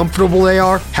how comfortable they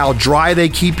are, how dry they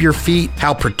keep your feet,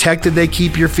 how protected they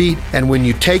keep your feet, and when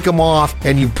you take them off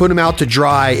and you put them out to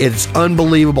dry, it's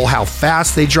unbelievable how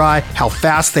fast they dry, how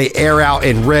fast they air out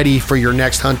and ready for your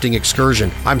next hunting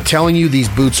excursion. I'm telling you, these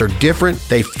boots are different.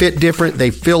 They fit different.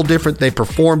 They feel different. They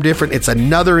perform different. It's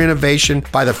another innovation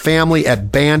by the family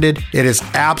at Banded. It is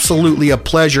absolutely a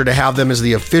pleasure to have them as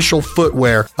the official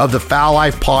footwear of the Fowl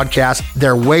Life podcast.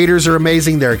 Their waders are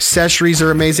amazing. Their accessories are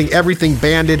amazing. Everything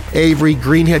Banded, Avery,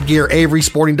 Greenhead Gear, Avery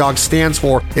Sporting Dog stands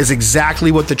for is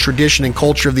exactly what the tradition and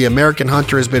culture of the American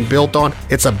hunter has been built on.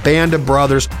 It's a band of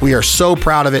brothers. We are so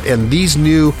proud of it, and these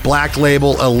new Black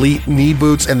Label Elite knee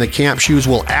boots and the camp shoes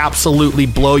will absolutely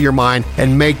blow your mind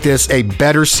and make this a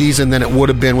better season than it would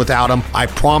have been without them. I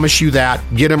promise you that.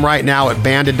 Get them right now at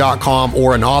banded.com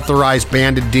or an authorized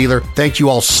Banded dealer. Thank you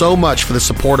all so much for the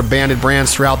support of Banded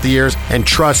brands throughout the years, and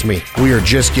trust me, we are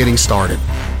just getting started.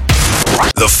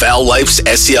 The Fowl Life's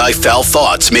SCI Fowl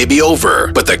Thoughts may be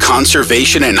over, but the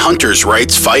conservation and hunters'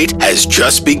 rights fight has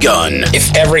just begun.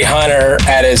 If every hunter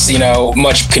had as,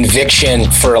 much conviction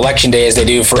for election day as they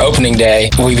do for opening day,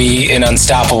 we'd be an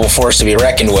unstoppable force to be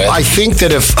reckoned with. I think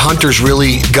that if hunters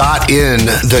really got in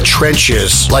the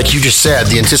trenches, like you just said,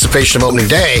 the anticipation of opening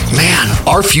day, man,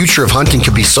 our future of hunting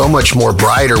could be so much more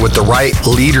brighter with the right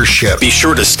leadership. Be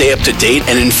sure to stay up to date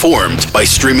and informed by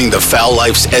streaming the Fowl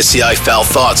Life's SCI Fowl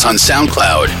Thoughts on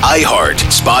SoundCloud, iHeart,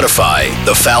 Spotify,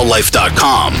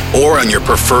 thefowllife.com, or on your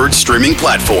preferred streaming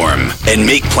platform. And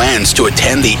make plans to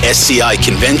attend the SCI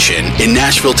convention in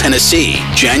Nashville, Tennessee,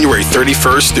 January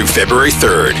 31st through February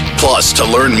 3rd. Plus, to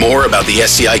learn more about the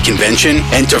SCI convention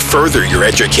and to further your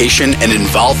education and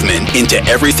involvement into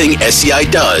everything SCI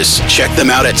does, check them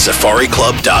out at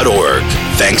safariclub.org.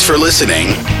 Thanks for listening,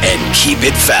 and keep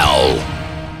it foul.